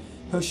time,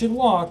 who should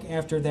walk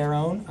after their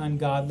own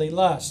ungodly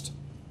lust.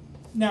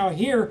 Now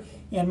here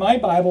in my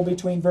Bible,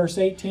 between verse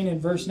 18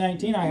 and verse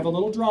 19, I have a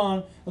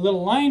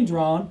little line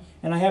drawn,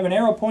 and I have an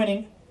arrow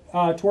pointing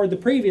toward the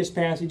previous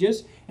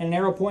passages and an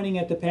arrow pointing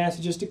at the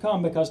passages to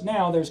come, because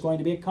now there's going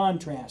to be a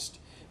contrast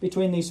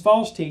between these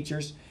false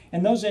teachers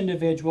and those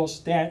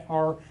individuals that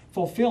are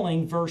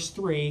fulfilling verse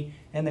 3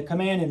 and the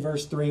command in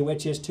verse 3,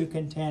 which is to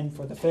contend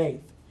for the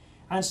faith.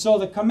 And so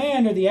the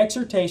command or the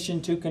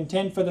exhortation to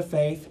contend for the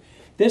faith,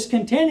 this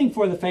contending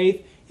for the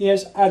faith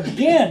is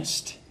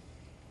against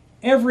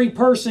every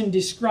person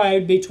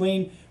described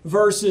between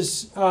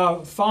verses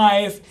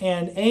 5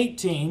 and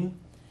 18,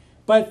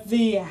 but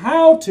the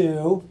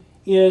how-to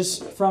is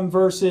from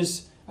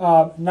verses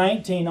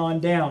 19 on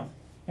down.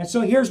 And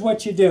so here's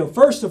what you do.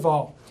 First of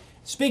all,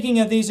 speaking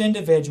of these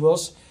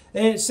individuals,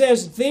 it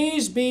says,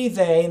 these be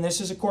they, and this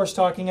is of course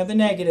talking of the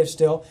negative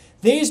still,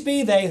 these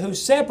be they who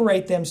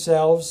separate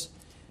themselves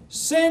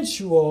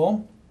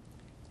sensual,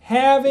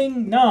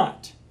 having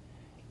not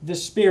the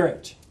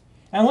Spirit.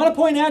 And I want to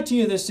point out to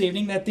you this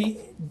evening that the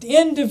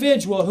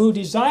individual who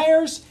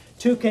desires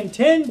to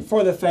contend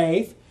for the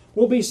faith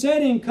will be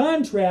set in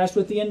contrast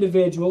with the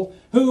individual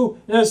who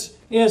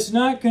is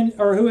not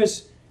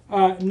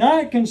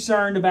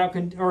concerned about,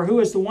 or who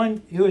is the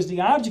one who is the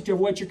object of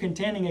what you're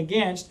contending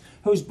against,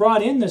 who's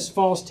brought in this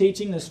false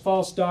teaching, this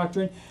false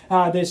doctrine,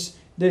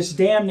 this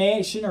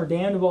damnation or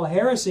damnable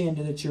heresy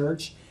into the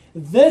church.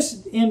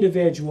 This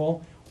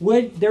individual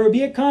there would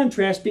be a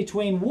contrast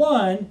between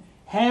one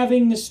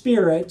having the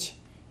Spirit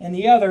and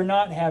the other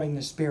not having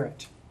the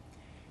Spirit.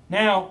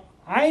 Now,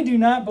 I do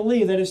not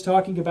believe that it's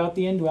talking about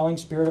the indwelling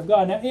Spirit of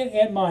God. Now,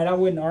 it might. I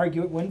wouldn't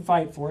argue it, wouldn't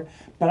fight for it.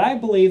 But I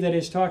believe that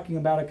it's talking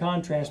about a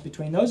contrast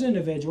between those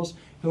individuals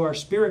who are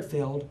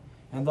Spirit-filled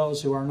and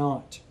those who are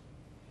not.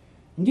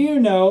 And do you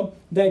know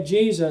that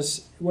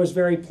Jesus was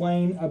very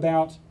plain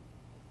about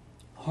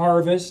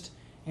harvest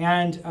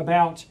and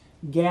about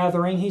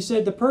gathering? He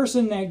said, the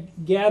person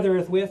that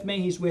gathereth with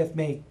me, he's with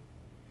me.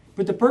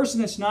 But the person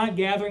that's not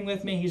gathering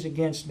with me, he's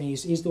against me.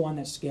 He's the one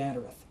that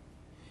scattereth.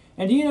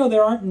 And do you know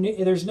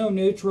there's no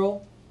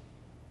neutral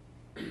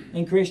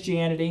in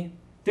Christianity?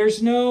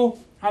 There's no,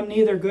 I'm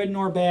neither good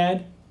nor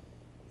bad.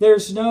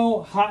 There's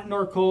no hot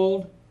nor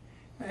cold.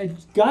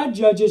 God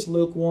judges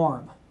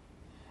lukewarm.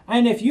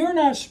 And if you're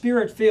not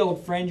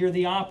Spirit-filled, friend, you're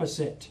the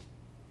opposite.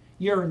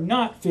 You're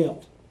not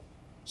filled.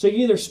 So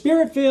you're either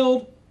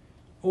Spirit-filled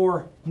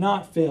or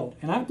not filled.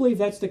 And I believe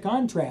that's the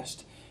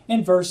contrast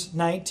in verse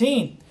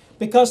 19.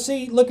 Because,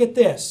 see, look at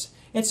this.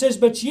 It says,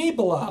 but ye,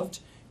 beloved,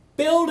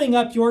 building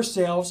up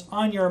yourselves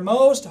on your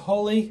most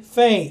holy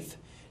faith.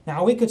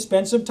 Now, we could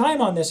spend some time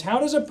on this. How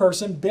does a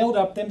person build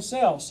up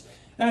themselves?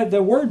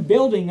 The word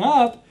building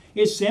up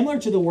is similar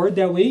to the word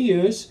that we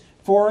use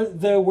for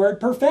the word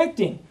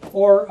perfecting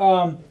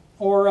or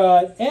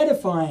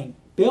edifying,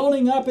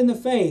 building up in the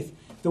faith.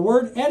 The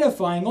word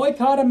edifying,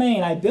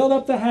 oikotomene, I build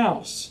up the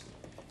house,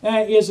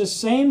 is the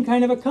same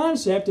kind of a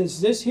concept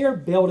as this here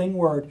building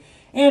word.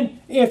 And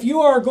if you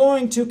are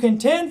going to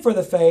contend for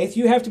the faith,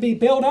 you have to be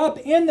built up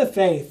in the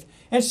faith.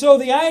 And so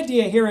the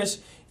idea here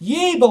is,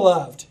 ye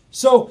beloved.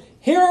 So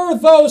here are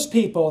those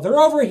people. They're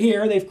over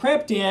here. They've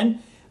crept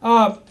in.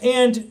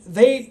 And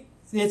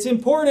it's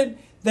important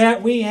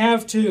that we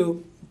have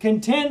to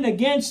contend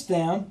against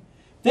them.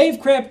 They've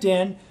crept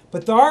in.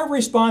 But our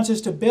response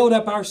is to build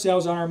up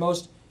ourselves on our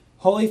most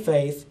holy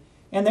faith.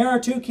 And there are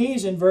two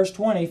keys in verse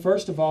 20.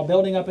 First of all,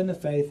 building up in the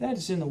faith. That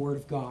is in the Word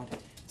of God.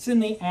 It's in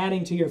the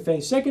adding to your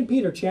faith. 2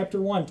 Peter chapter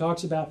 1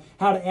 talks about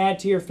how to add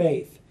to your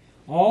faith.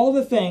 All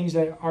the things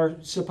that are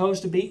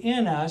supposed to be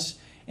in us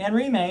and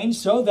remain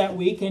so that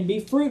we can be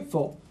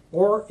fruitful.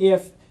 Or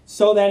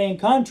so that in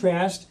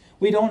contrast,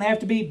 we don't have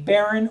to be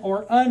barren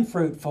or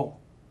unfruitful.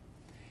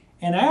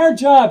 And our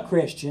job,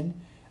 Christian,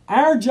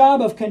 our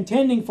job of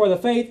contending for the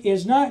faith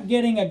is not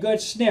getting a good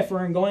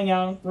sniffer and going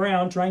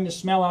around trying to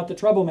smell out the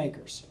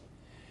troublemakers.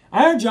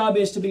 Our job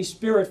is to be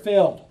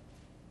Spirit-filled.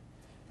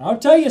 I'll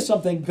tell you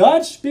something,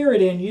 God's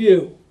Spirit in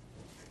you,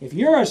 if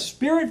you're a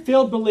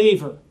Spirit-filled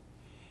believer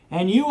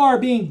and you are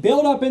being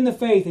built up in the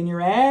faith and you're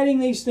adding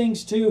these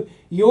things to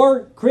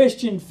your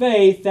Christian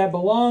faith that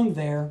belong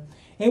there,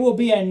 it will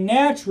be a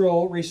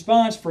natural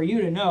response for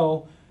you to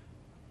know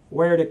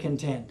where to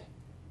contend.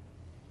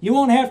 You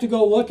won't have to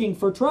go looking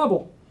for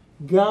trouble.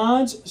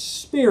 God's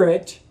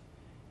Spirit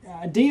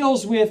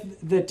deals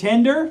with the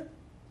tender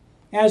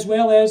as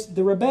well as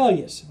the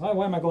rebellious. Why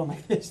am I going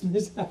like this?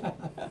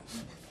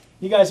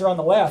 You guys are on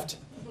the left,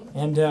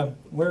 and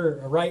we're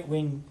a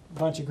right-wing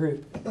bunch of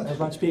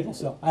people,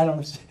 so I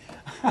don't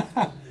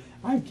know.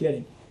 I'm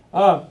kidding.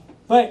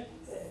 But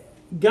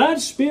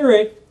God's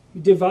Spirit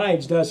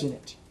divides, doesn't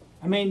it?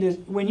 I mean,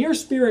 when you're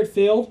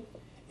Spirit-filled,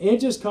 it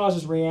just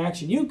causes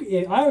reaction.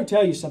 I would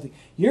tell you something.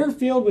 You're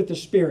filled with the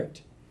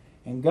Spirit.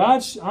 And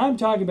I'm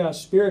talking about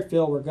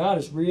Spirit-filled, where God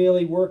is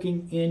really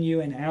working in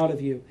you and out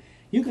of you.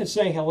 You can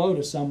say hello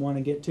to someone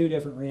and get two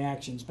different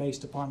reactions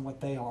based upon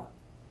what they are.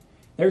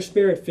 They're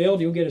Spirit-filled,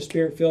 you'll get a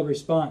Spirit-filled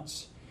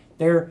response.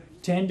 They're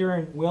tender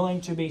and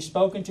willing to be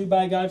spoken to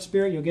by God's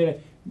Spirit, you'll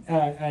get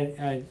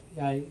an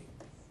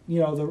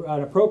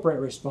appropriate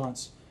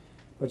response.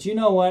 But you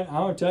know what?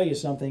 I want to tell you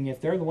something. If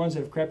they're the ones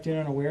that have crept in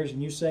unawares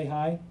and you say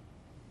hi,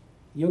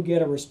 you'll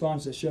get a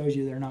response that shows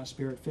you they're not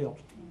Spirit-filled.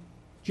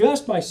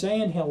 Just by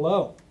saying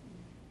hello.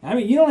 I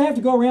mean, you don't have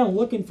to go around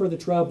looking for the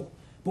trouble.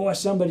 Boy,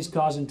 somebody's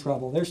causing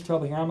trouble. There's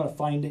trouble here. I'm going to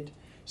find it.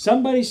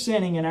 Somebody's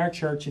sinning in our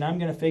church, and I'm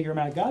going to figure them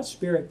out. God's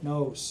Spirit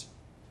knows.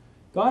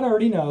 God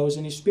already knows,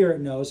 and His Spirit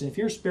knows. And if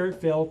you're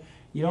Spirit-filled,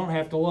 you don't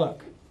have to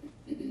look.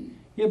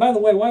 Yeah, by the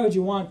way, why would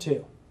you want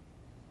to?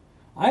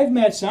 I've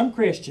met some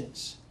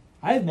Christians,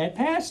 I've met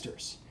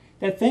pastors,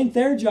 that think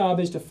their job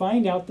is to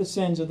find out the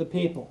sins of the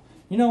people.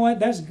 You know what?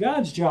 That's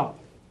God's job.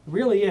 It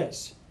really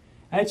is.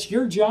 That's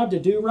your job to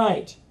do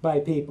right by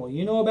people.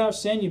 You know about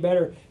sin, you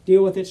better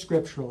deal with it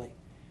scripturally.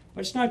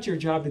 But it's not your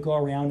job to go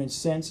around and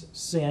sense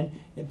sin.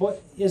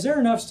 But is there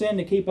enough sin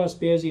to keep us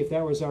busy if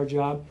that was our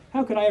job?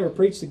 How could I ever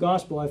preach the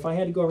gospel if I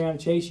had to go around and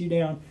chase you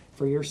down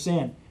for your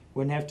sin?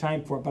 Wouldn't have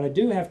time for it. But I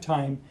do have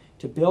time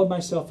to build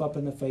myself up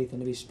in the faith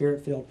and to be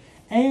Spirit-filled.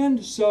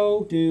 And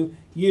so do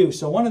you.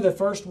 So one of the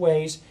first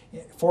ways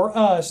for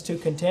us to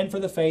contend for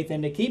the faith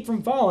and to keep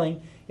from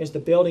falling is the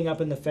building up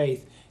in the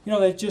faith. You know,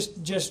 that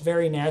just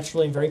very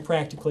naturally and very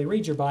practically,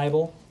 read your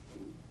Bible.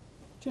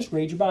 Just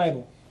read your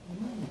Bible.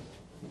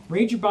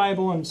 Read your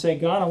Bible and say,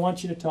 God, I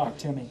want you to talk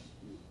to me.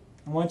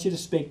 I want you to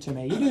speak to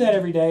me. You do that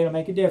every day, it'll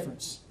make a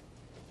difference.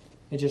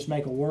 It just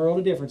make a world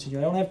of difference. If you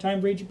don't have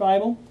time to read your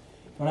Bible,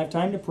 don't have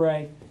time to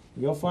pray,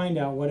 you'll find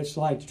out what it's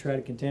like to try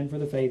to contend for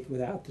the faith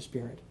without the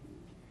Spirit.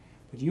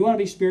 But you want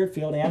to be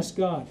Spirit-filled, ask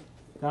God.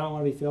 God, I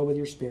want to be filled with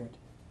your Spirit.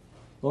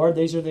 Lord,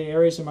 these are the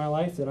areas of my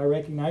life that I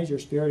recognize your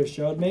Spirit has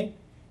showed me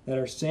that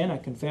are sin. I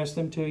confess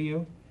them to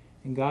you.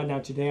 And God, now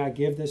today I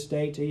give this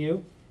day to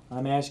you.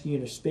 I'm asking you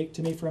to speak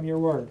to me from your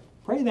word.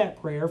 Pray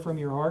that prayer from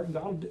your heart, and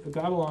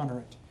God will honor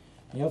it.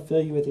 And He'll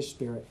fill you with His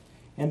Spirit.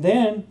 And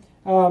then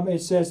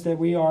it says that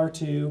we are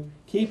to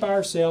keep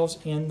ourselves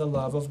in the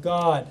love of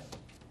God.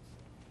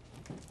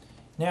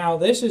 Now,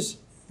 this is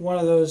one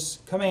of those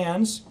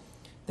commands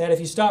that if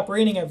you stop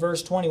reading at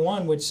verse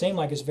 21 would seem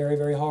like it's very,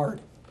 very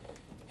hard.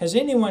 Has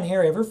anyone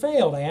here ever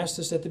failed? I asked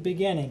this at the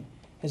beginning.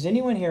 Has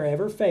anyone here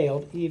ever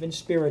failed, even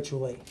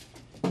spiritually?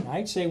 And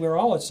I'd say we're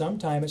all at some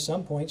time, at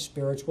some point,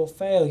 spiritual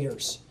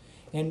failures.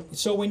 And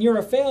so when you're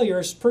a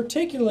failure,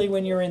 particularly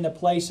when you're in the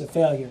place of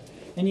failure,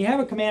 and you have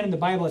a command in the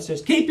Bible that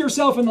says, keep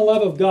yourself in the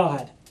love of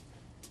God.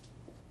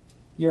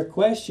 Your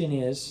question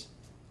is,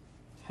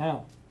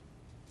 how?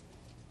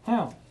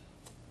 How?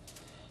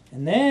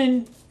 And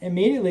then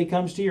immediately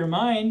comes to your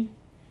mind,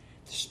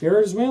 the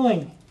spirit is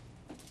willing,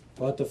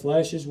 but the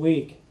flesh is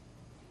weak.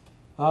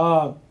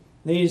 All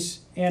these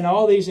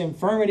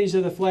infirmities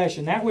of the flesh,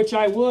 and that which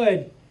I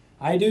would,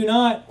 I do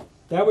not.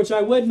 That which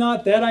I would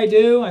not, that I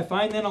do. I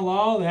find then a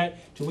law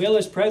that to will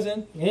is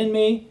present in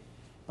me,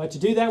 but to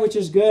do that which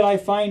is good I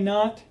find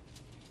not.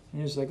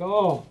 And it's like,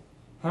 oh,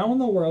 how in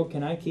the world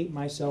can I keep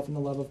myself in the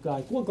love of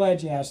God? Well,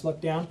 glad you asked.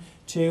 Look down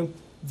to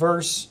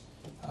verse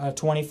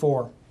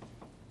 24.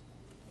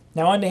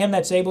 Now unto Him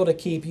that's able to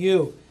keep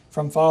you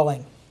from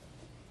falling,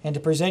 and to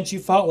present you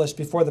faultless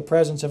before the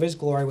presence of His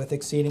glory with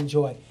exceeding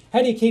joy.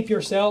 How do you keep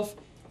yourself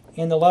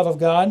in the love of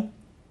God?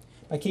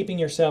 By keeping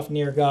yourself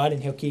near God,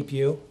 and He'll keep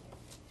you.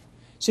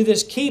 See,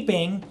 this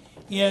keeping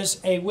is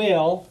a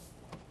will,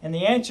 and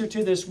the answer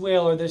to this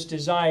will or this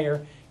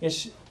desire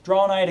is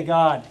draw nigh to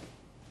God,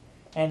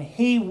 and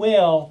He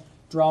will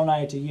draw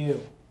nigh to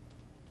you.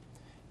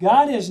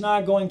 God is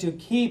not going to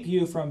keep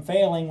you from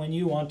failing when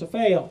you want to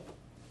fail.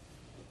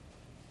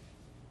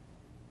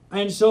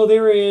 And so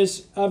there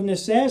is, of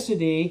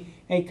necessity,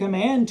 a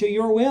command to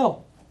your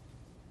will.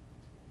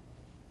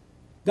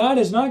 God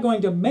is not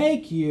going to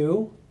make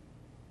you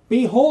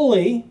be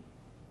holy.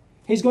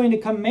 He's going to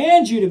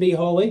command you to be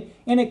holy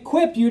and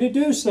equip you to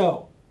do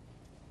so.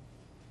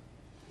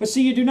 But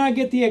see, you do not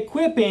get the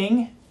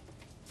equipping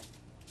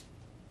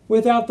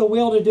without the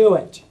will to do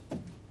it.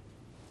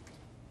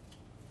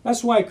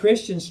 That's why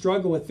Christians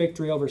struggle with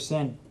victory over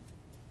sin.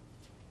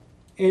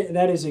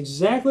 That is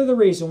exactly the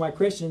reason why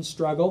Christians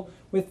struggle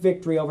with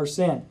victory over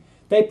sin.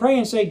 They pray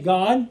and say,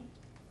 God,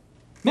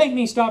 make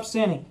me stop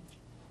sinning.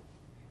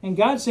 And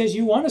God says,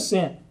 you want to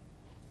sin.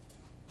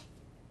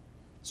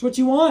 It's what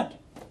you want.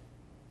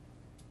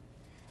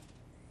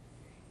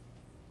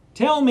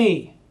 Tell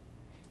me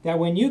that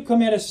when you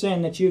commit a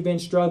sin that you've been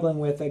struggling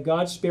with, that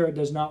God's Spirit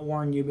does not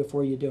warn you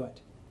before you do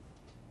it.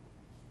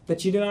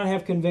 That you do not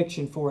have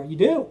conviction for it. You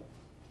do.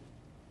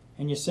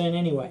 And you sin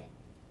anyway.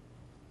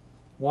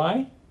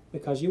 Why?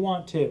 Because you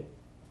want to.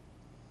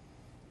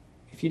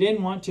 If you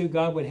didn't want to,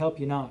 God would help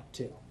you not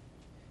to.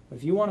 But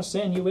if you want to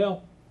sin, you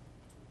will.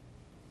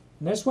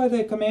 And that's why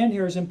the command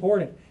here is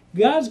important.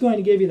 God's going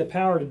to give you the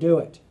power to do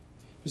it.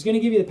 He's going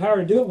to give you the power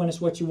to do it when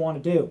it's what you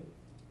want to do.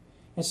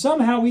 And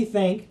somehow we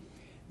think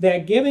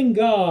that giving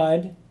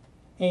God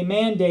a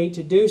mandate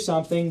to do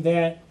something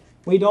that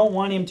we don't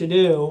want Him to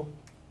do,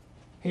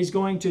 He's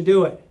going to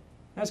do it.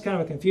 That's kind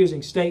of a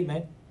confusing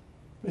statement.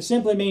 But it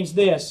simply means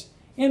this.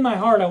 In my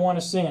heart, I want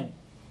to sin.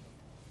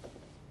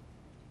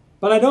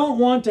 But I don't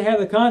want to have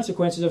the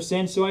consequences of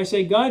sin, so I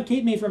say, God,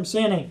 keep me from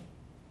sinning.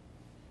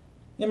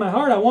 In my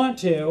heart, I want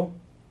to.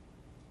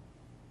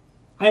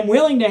 I'm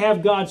willing to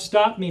have God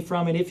stop me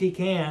from it if He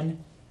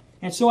can,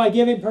 and so I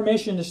give Him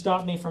permission to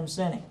stop me from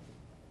sinning.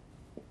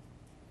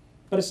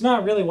 But it's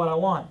not really what I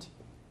want.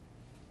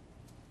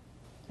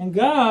 And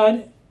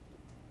God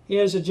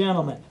is a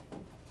gentleman.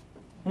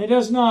 And He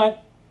does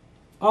not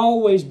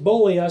always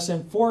bully us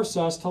and force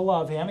us to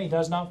love Him. He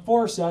does not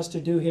force us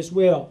to do His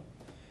will.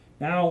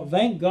 Now,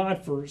 thank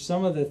God for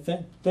some of the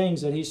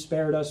things that He's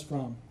spared us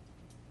from.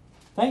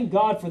 Thank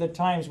God for the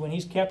times when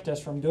He's kept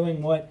us from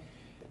doing what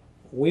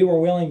we were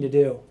willing to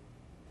do,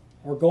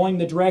 or going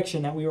the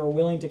direction that we were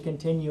willing to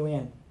continue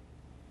in.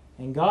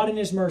 And God in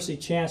His mercy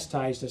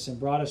chastised us and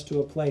brought us to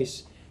a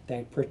place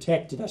that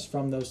protected us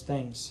from those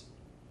things.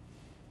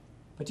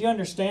 But do you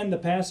understand the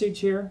passage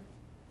here?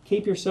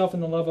 Keep yourself in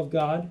the love of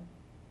God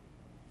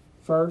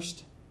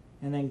first,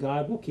 and then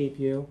God will keep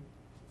you.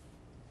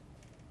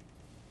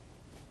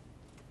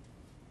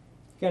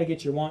 You've got to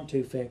get your want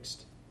to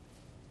fixed.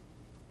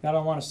 I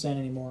don't want to sin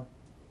anymore.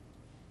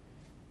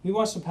 You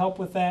want some help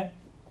with that?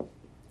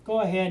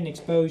 Go ahead and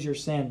expose your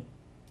sin.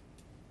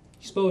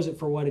 Expose it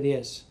for what it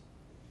is.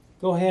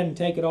 Go ahead and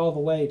take it all the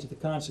way to the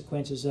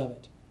consequences of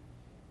it.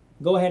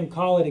 Go ahead and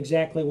call it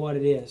exactly what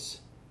it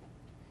is.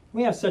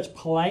 We have such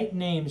polite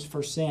names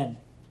for sin.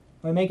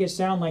 We make it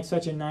sound like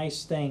such a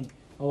nice thing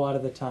a lot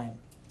of the time.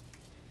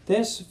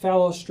 This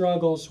fellow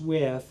struggles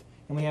with,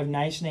 and we have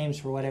nice names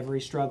for whatever he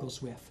struggles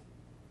with.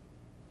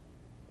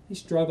 He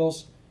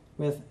struggles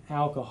with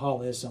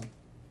alcoholism.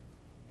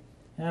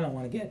 And I don't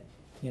want to get,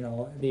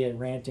 be a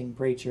ranting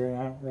preacher, and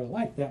I don't really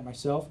like that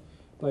myself,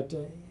 but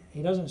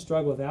he doesn't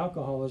struggle with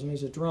alcoholism,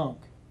 he's a drunk.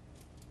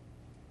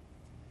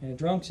 And a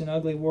drunk's an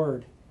ugly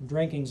word.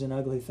 Drinking's an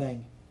ugly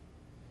thing.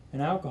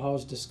 And alcohol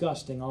is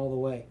disgusting all the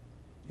way.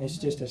 It's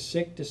just a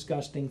sick,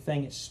 disgusting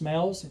thing. It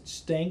smells, it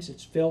stinks,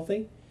 it's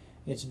filthy,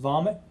 it's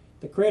vomit.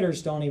 The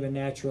critters don't even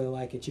naturally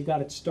like it. You've got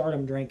to start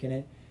them drinking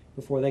it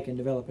before they can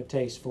develop a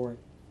taste for it.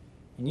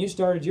 And you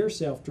started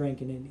yourself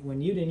drinking it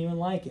when you didn't even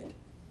like it.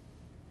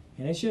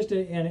 And it's just,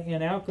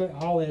 and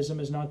alcoholism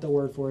is not the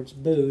word for it. It's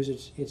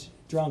booze, it's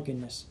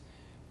drunkenness.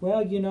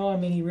 Well,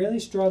 he really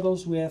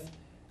struggles with,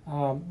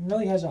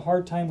 really has a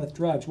hard time with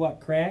drugs.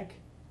 What, crack?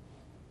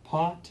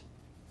 Pot?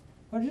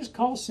 Well, just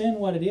call sin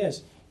what it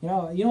is. You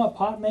know what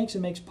pot makes? It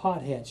makes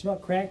potheads. You know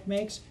what crack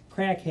makes?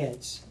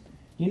 Crackheads.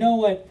 You know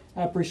what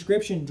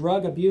prescription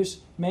drug abuse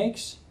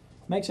makes?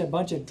 It makes a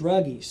bunch of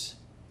druggies.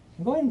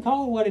 And go ahead and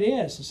call it what it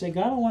is. And say,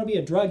 God, I don't want to be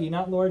a druggie.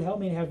 Not, Lord, help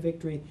me to have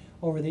victory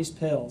over these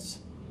pills.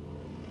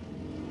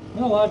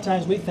 A lot of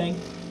times we think,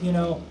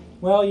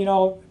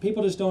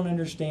 people just don't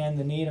understand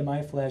the need of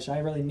my flesh. I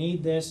really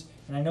need this,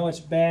 and I know it's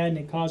bad, and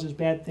it causes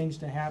bad things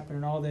to happen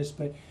and all this,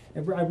 but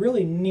I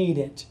really need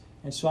it.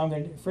 And so I'm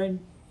going to, friend,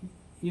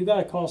 you got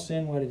to call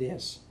sin what it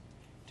is,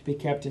 to be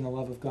kept in the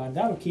love of God.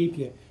 That will keep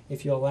you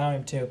if you allow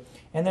Him to.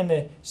 And then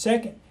the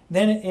second,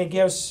 then it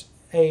gives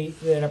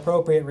an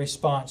appropriate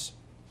response.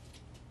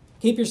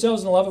 Keep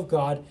yourselves in the love of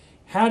God.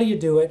 How do you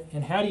do it,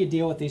 and how do you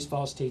deal with these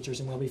false teachers?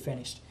 And we'll be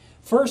finished.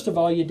 First of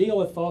all, you deal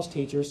with false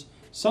teachers.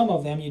 Some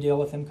of them, you deal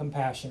with them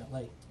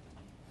compassionately.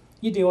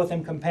 You deal with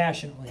them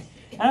compassionately.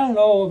 I don't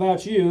know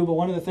about you, but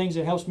one of the things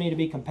that helps me to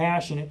be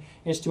compassionate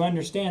is to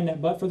understand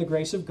that but for the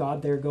grace of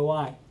God, there go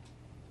I.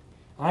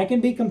 I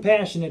can be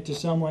compassionate to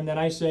someone that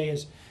I say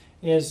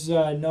is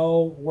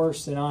no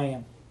worse than I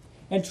am.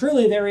 And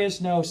truly, there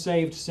is no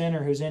saved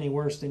sinner who's any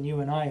worse than you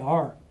and I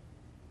are.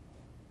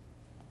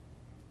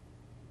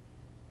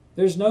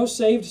 There's no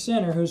saved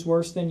sinner who's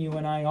worse than you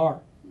and I are.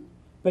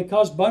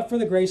 Because but for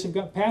the grace of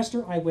God,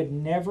 Pastor, I would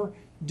never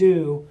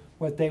do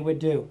what they would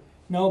do.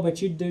 No,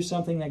 but you'd do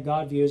something that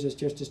God views as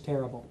just as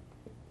terrible.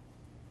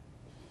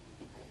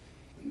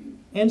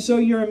 And so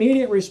your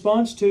immediate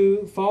response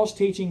to false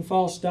teaching,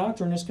 false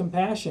doctrine is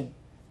compassion.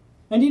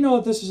 And do you know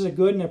that this is a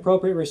good and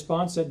appropriate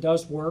response that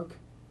does work?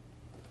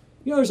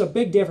 There's a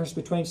big difference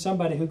between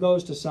somebody who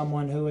goes to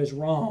someone who is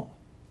wrong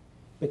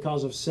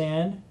because of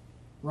sin,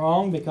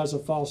 wrong because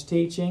of false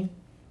teaching,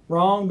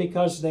 wrong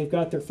because they've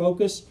got their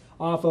focus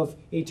off of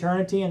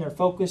eternity and their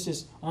focus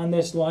is on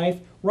this life,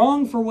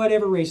 wrong for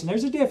whatever reason.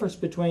 There's a difference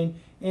between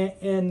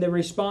in the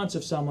response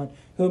of someone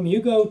whom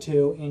you go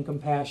to in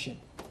compassion.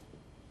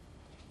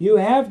 You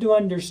have to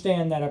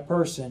understand that a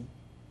person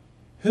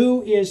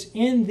who is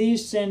in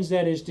these sins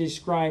that is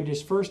described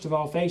is first of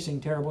all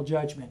facing terrible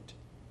judgment.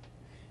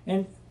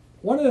 And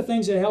one of the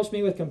things that helps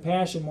me with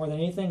compassion more than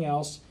anything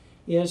else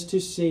is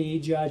to see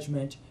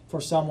judgment for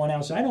someone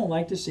else. I don't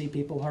like to see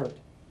people hurt.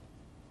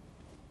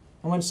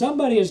 And when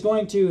somebody is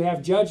going to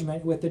have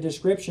judgment with the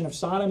description of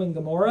Sodom and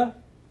Gomorrah,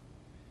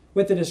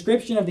 with the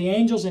description of the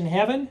angels in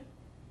heaven,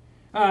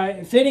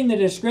 fitting the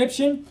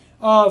description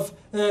of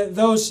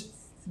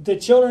the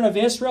children of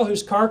Israel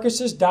whose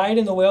carcasses died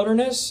in the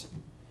wilderness,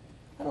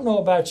 I don't know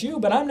about you,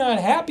 but I'm not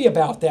happy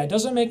about that. It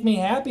doesn't make me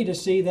happy to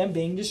see them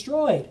being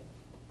destroyed.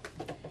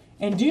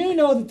 And do you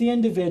know that the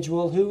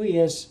individual who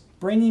is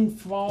bringing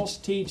false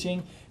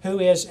teaching, who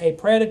is a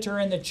predator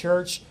in the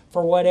church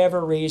for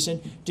whatever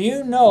reason, do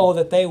you know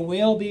that they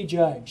will be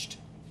judged?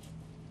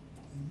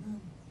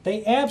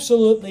 They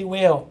absolutely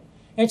will.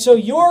 And so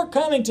your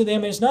coming to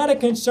them is not a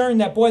concern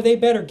that, boy, they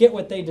better get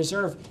what they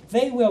deserve.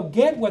 They will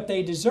get what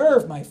they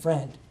deserve, my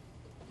friend.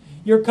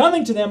 Your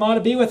coming to them ought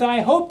to be with,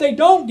 I hope they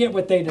don't get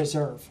what they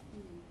deserve.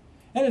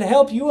 And it'd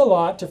help you a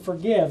lot to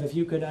forgive if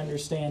you could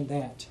understand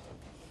that.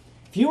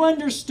 If you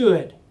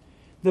understood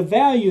the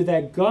value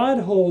that God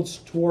holds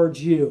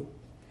towards you,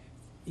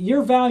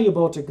 you're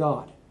valuable to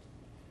God.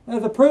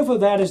 The proof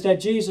of that is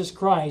that Jesus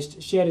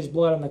Christ shed His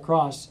blood on the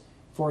cross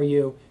for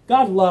you.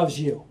 God loves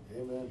you.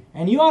 Amen.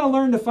 And you ought to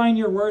learn to find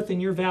your worth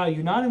and your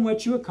value, not in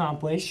what you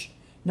accomplish,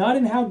 not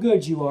in how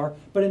good you are,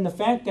 but in the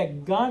fact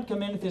that God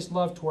commendeth His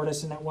love toward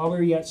us and that while we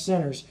were yet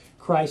sinners,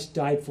 Christ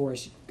died for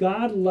us.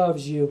 God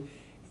loves you.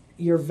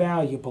 You're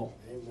valuable.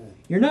 Amen.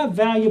 You're not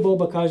valuable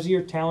because of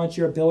your talents,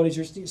 your abilities,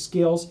 your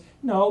skills.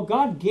 No,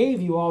 God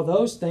gave you all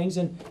those things,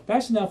 and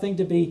that's nothing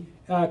to be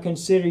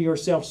consider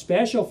yourself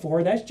special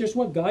for. That's just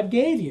what God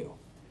gave you.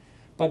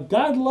 But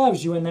God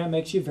loves you, and that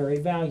makes you very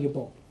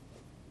valuable.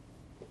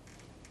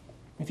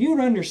 If you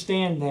would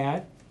understand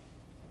that,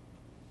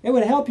 it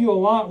would help you a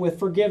lot with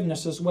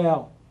forgiveness as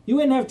well. You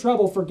wouldn't have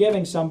trouble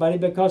forgiving somebody,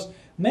 because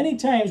many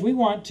times we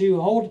want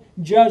to hold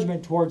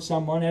judgment towards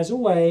someone as a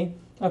way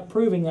of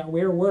proving that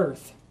we're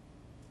worth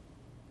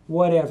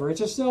whatever.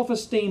 It's a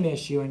self-esteem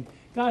issue, and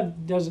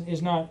God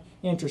is not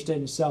interested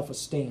in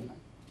self-esteem.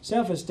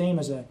 Self-esteem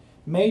is a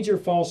major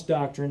false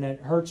doctrine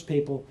that hurts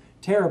people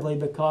terribly,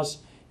 because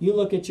you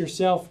look at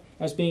yourself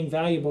as being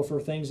valuable for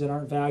things that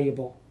aren't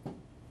valuable.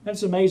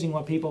 It's amazing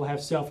what people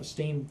have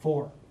self-esteem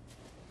for.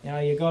 You know,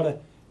 you go to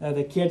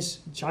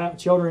the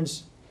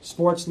children's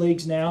sports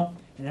leagues now,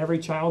 and every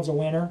child's a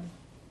winner.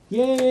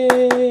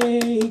 Yay,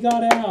 he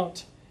got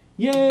out.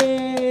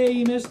 Yay,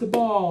 he missed the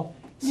ball.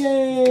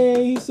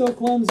 Yay, he's so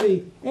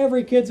clumsy.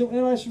 Every kid's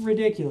that's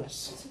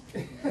ridiculous.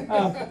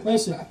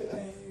 Listen,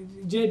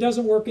 it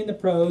doesn't work in the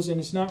pros, and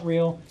it's not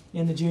real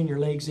in the junior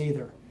leagues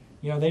either.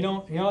 You know, they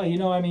don't,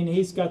 I mean,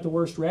 he's got the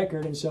worst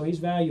record, and so he's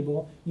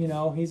valuable. You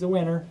know, he's a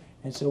winner,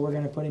 and so we're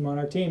going to put him on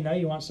our team. Now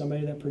you want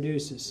somebody that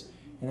produces,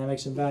 and that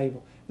makes him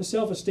valuable. The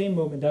self-esteem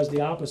movement does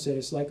the opposite.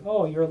 It's like,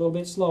 oh, you're a little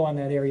bit slow on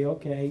that area.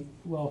 Okay,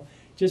 well,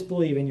 just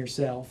believe in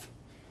yourself.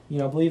 You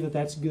know, believe that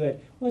that's good.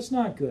 Well, it's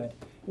not good.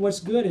 What's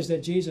good is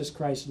that Jesus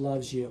Christ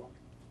loves you.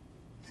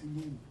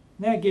 And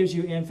that gives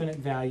you infinite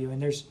value,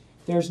 and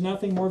there's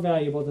nothing more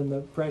valuable than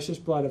the precious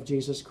blood of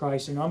Jesus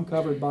Christ, and I'm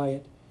covered by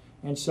it.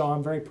 And so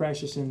I'm very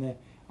precious in the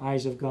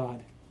eyes of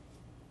God.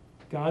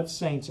 God's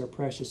saints are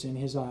precious in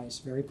His eyes,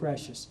 very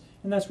precious.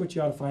 And that's what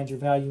you ought to find your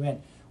value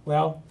in.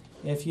 Well,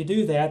 if you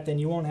do that, then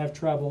you won't have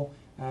trouble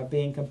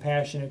being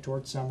compassionate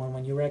towards someone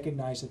when you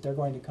recognize that they're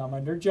going to come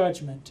under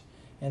judgment,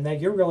 and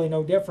that you're really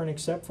no different,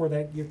 except for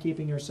that you're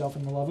keeping yourself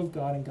in the love of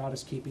God, and God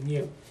is keeping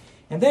you.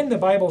 And then the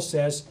Bible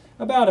says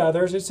about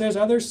others, it says,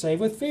 others save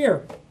with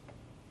fear,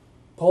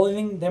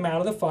 pulling them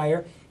out of the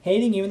fire,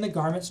 hating even the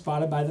garment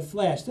spotted by the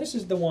flesh. This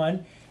is the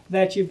one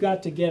that you've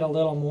got to get a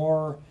little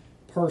more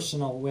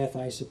personal with,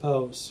 I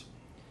suppose.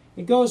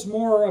 It goes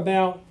more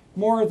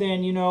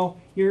than,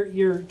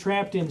 you're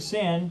trapped in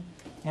sin,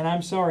 and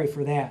I'm sorry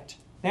for that.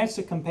 That's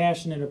a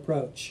compassionate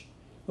approach.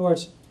 In other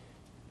words,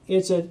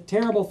 it's a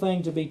terrible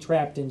thing to be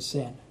trapped in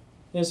sin,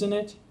 isn't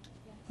it?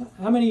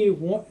 How many of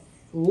you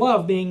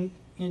love being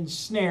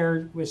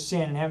ensnared with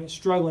sin and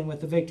struggling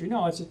with the victory?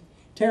 No, it's a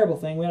terrible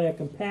thing. We ought to have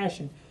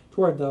compassion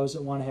toward those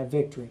that want to have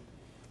victory.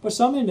 But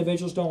some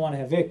individuals don't want to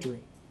have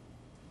victory.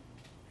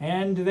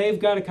 And they've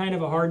got a kind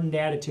of a hardened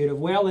attitude of,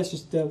 well, this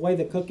is the way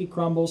the cookie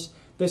crumbles.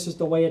 This is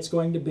the way it's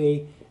going to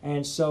be.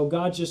 And so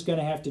God's just going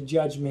to have to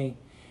judge me.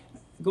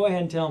 Go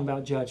ahead and tell them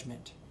about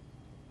judgment.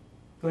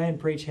 Go ahead and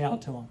preach hell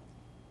to them.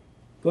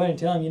 Go ahead and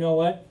tell them, you know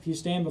what? If you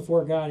stand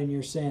before God in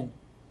your sin.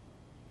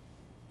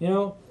 You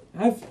know,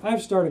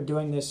 I've started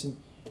doing this, and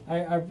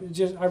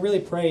I really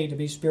pray to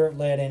be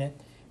Spirit-led in it.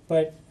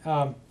 But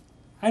I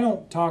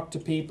don't talk to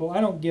people.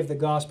 I don't give the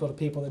gospel to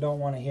people that don't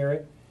want to hear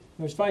it.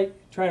 If I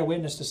try to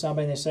witness to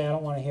somebody and they say, I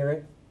don't want to hear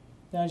it,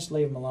 then I just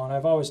leave them alone.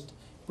 I've always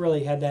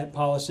really had that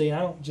policy, and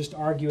I don't just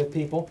argue with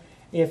people.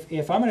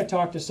 If I'm going to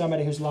talk to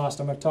somebody who's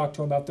lost, I'm going to talk to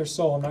them about their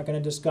soul. I'm not going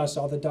to discuss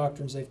all the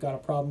doctrines they've got a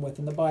problem with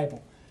in the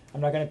Bible.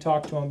 I'm not going to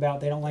talk to them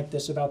about they don't like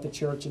this about the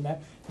church and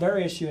that. Their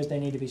issue is they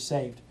need to be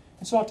saved.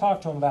 And so I'll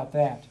talk to them about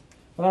that.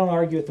 But I don't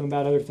argue with them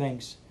about other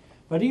things.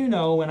 But do you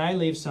know, when I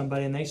leave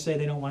somebody and they say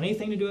they don't want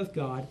anything to do with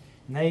God,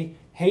 and they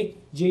hate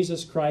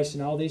Jesus Christ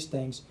and all these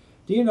things,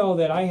 do you know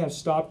that I have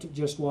stopped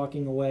just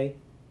walking away?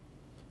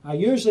 I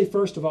usually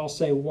first of all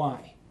say,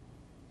 why?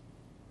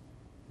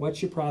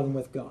 What's your problem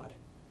with God?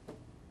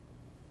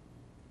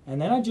 And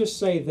then I just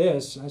say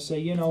this. I say,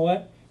 you know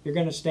what? You're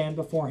going to stand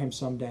before Him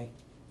someday.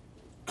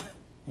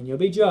 And you'll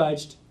be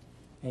judged.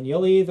 And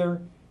you'll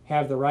either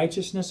have the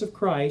righteousness of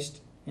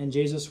Christ, and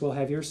Jesus will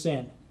have your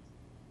sin.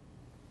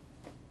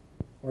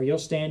 Or you'll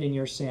stand in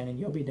your sin, and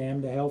you'll be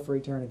damned to hell for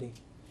eternity.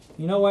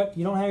 You know what?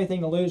 You don't have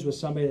anything to lose with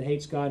somebody that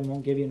hates God and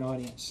won't give you an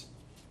audience.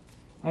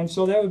 And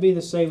so that would be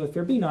the save with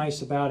fear. Be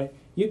nice about it.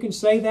 You can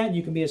say that, and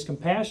you can be as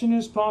compassionate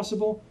as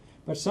possible,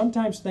 but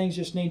sometimes things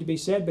just need to be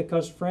said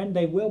because, friend,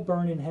 they will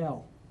burn in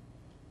hell.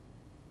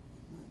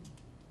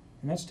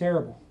 And that's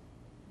terrible.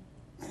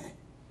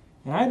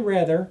 And I'd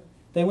rather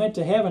they went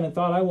to heaven and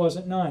thought I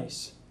wasn't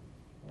nice.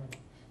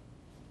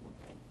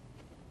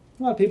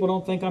 A lot of people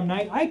don't think I'm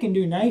nice. I can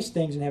do nice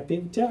things and have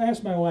people...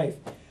 Ask my wife.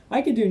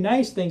 I can do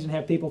nice things and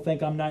have people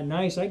think I'm not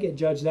nice. I get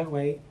judged that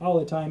way all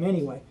the time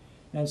anyway.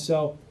 And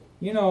so,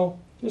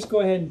 just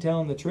go ahead and tell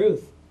them the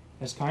truth.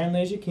 As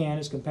kindly as you can,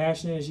 as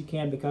compassionate as you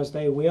can, because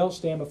they will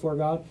stand before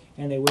God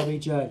and they will be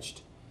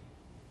judged.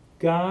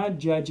 God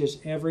judges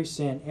every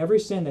sin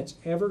that's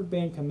ever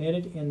been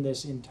committed in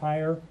this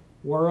entire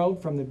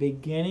world, from the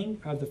beginning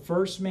of the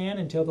first man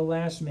until the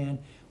last man,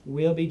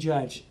 will be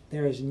judged.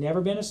 There has never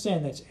been a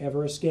sin that's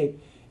ever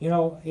escaped.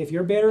 If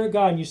you're bitter at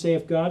God and you say,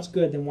 if God's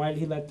good, then why did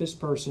He let this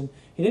person?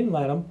 He didn't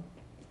let them.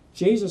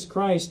 Jesus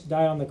Christ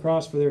died on the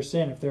cross for their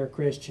sin if they're a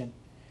Christian.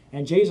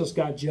 And Jesus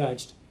got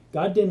judged.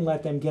 God didn't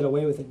let them get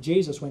away with it.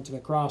 Jesus went to the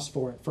cross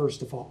for it,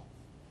 first of all.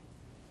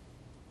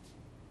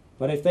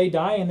 But if they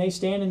die and they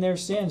stand in their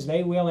sins,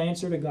 they will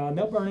answer to God.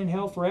 They'll burn in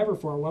hell forever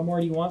for it. What more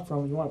do you want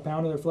from them? You want a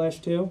pound of their flesh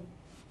too?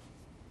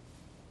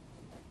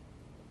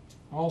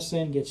 All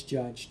sin gets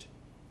judged.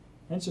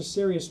 And it's a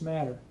serious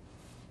matter.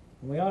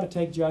 And we ought to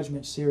take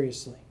judgment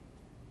seriously.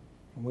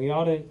 And we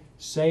ought to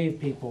save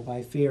people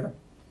by fear.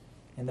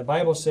 And the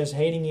Bible says,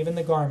 hating even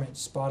the garment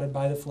spotted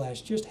by the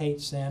flesh. Just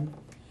hate sin.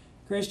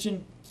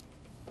 Christian,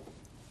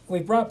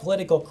 we've brought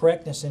political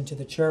correctness into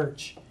the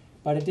church,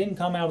 but it didn't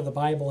come out of the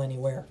Bible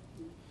anywhere.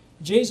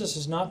 Jesus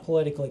is not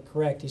politically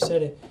correct. He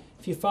said,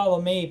 if you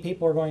follow me,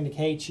 people are going to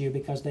hate you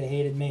because they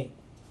hated me.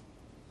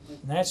 And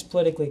that's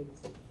politically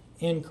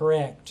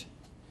incorrect.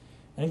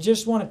 And I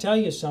just want to tell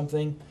you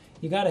something.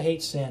 You got to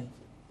hate sin.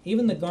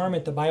 Even the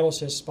garment, the Bible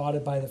says,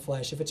 spotted by the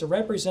flesh. If it's a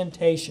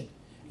representation,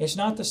 it's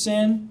not the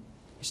sin,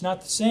 it's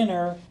not the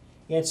sinner,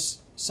 it's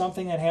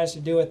something that has to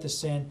do with the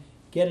sin.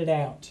 Get it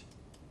out.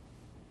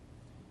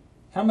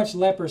 How much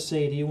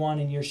leprosy do you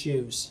want in your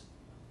shoes?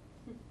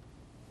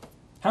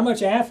 How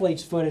much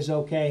athlete's foot is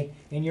okay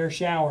in your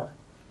shower?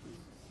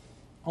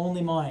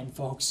 Only mine,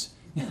 folks.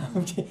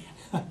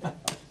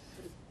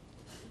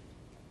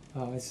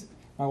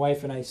 My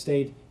wife and I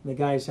stayed in the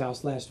guy's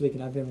house last week,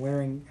 and I've been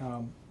wearing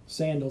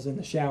sandals in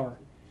the shower.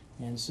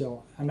 And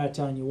so I'm not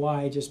telling you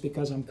why, just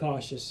because I'm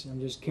cautious. I'm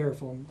just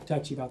careful and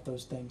touchy about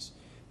those things.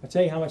 I'll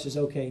tell you how much is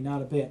okay,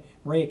 not a bit.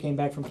 Maria came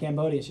back from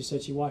Cambodia. She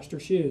said she washed her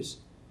shoes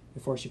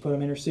before she put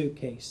them in her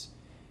suitcase.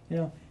 You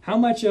know, how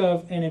much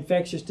of an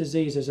infectious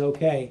disease is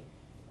okay,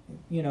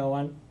 you know,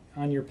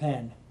 on your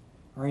pen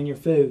or in your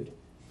food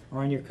or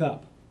on your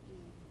cup?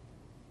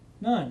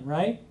 None,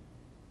 right?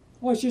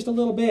 Well, it's just a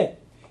little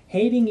bit.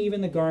 Hating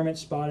even the garment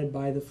spotted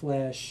by the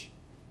flesh.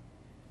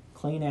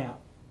 Clean out.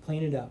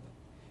 Clean it up.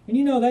 And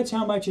you know, that's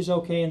how much is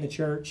okay in the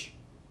church.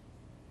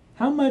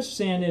 How much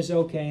sin is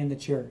okay in the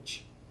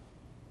church?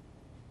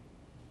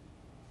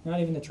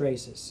 Not even the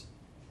traces.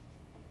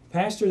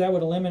 Pastor, that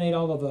would eliminate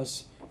all of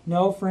us.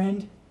 No,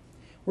 friend.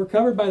 We're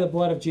covered by the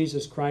blood of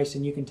Jesus Christ,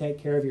 and you can take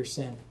care of your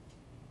sin.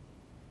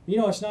 You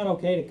know, it's not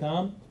okay to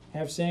come,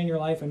 have sin in your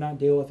life, and not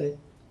deal with it.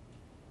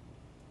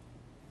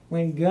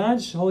 When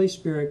God's Holy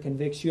Spirit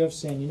convicts you of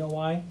sin, you know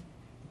why?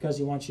 Because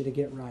He wants you to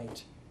get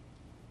right.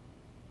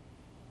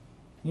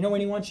 You know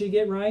when He wants you to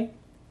get right?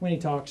 When He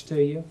talks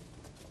to you.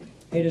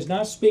 He does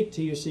not speak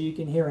to you so you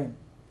can hear Him.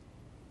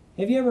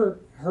 Have you ever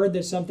heard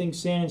that something's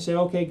sin and said,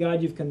 okay,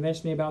 God, you've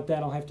convinced me about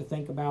that, I'll have to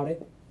think about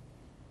it?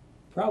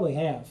 Probably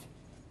have.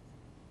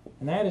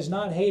 And that is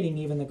not hating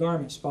even the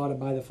garment spotted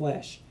by the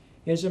flesh.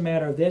 It's a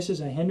matter of this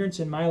is a hindrance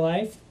in my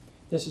life,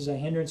 this is a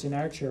hindrance in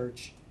our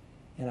church,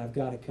 and I've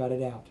got to cut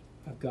it out.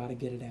 I've got to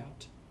get it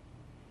out.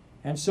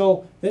 And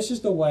so this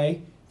is the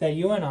way that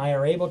you and I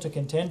are able to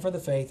contend for the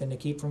faith and to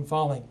keep from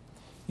falling.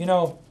 You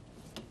know,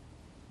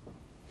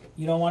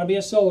 you don't want to be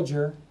a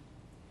soldier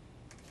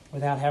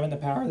without having the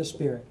power of the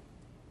Spirit.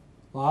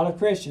 A lot of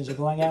Christians are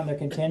going out and they're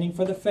contending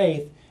for the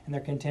faith, and they're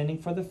contending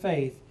for the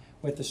faith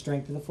with the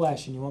strength of the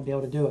flesh, and you won't be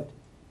able to do it.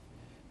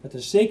 But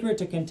the secret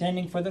to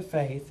contending for the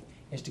faith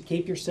is to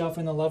keep yourself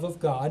in the love of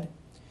God.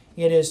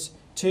 It is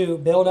to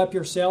build up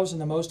yourselves in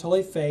the most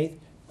holy faith,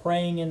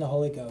 praying in the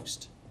Holy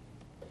Ghost.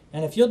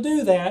 And if you'll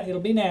do that,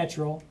 it'll be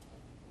natural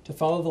to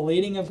follow the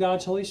leading of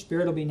God's Holy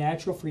Spirit. It'll be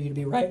natural for you to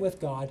be right with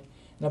God.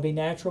 It'll be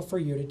natural for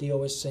you to deal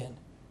with sin.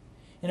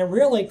 And it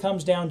really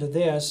comes down to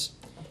this.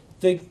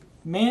 The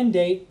command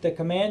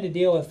to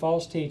deal with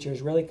false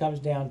teachers really comes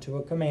down to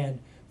a command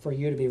for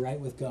you to be right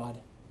with God,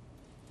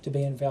 to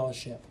be in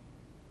fellowship.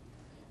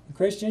 And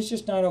Christian, it's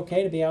just not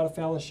okay to be out of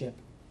fellowship.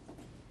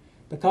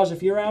 Because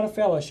if you're out of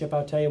fellowship,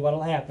 I'll tell you what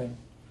will happen.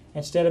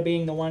 Instead of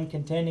being the one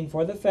contending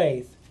for the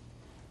faith,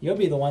 you'll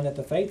be the one that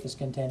the faith is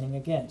contending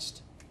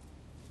against.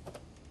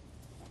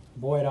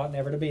 Boy, it ought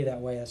never to be that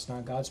way. That's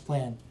not God's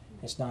plan.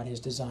 It's not His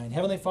design.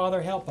 Heavenly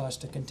Father, help us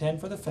to contend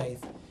for the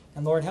faith.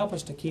 And Lord, help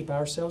us to keep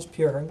ourselves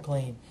pure and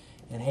clean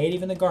and hate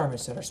even the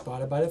garments that are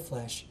spotted by the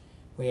flesh.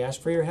 We ask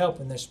for your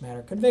help in this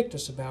matter. Convict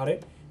us about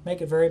it.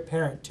 Make it very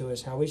apparent to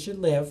us how we should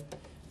live.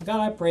 God,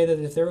 I pray that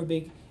if there would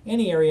be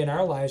any area in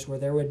our lives where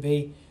there would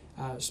be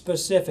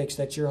specifics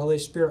that your Holy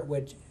Spirit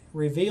would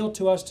reveal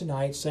to us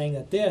tonight, saying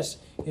that this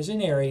is an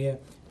area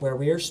where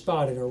we are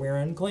spotted or we are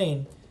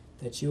unclean,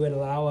 that you would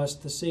allow us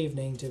this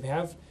evening to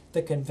have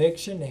the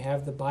conviction, to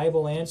have the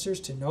Bible answers,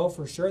 to know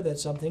for sure that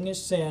something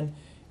is sin,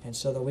 and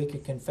so that we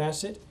could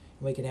confess it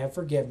and we could have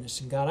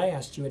forgiveness. And God, I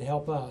ask you would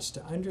help us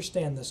to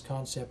understand this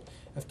concept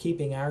of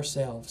keeping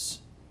ourselves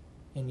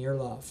in your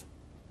love.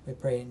 We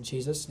pray in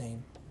Jesus'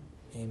 name.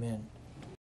 Amen.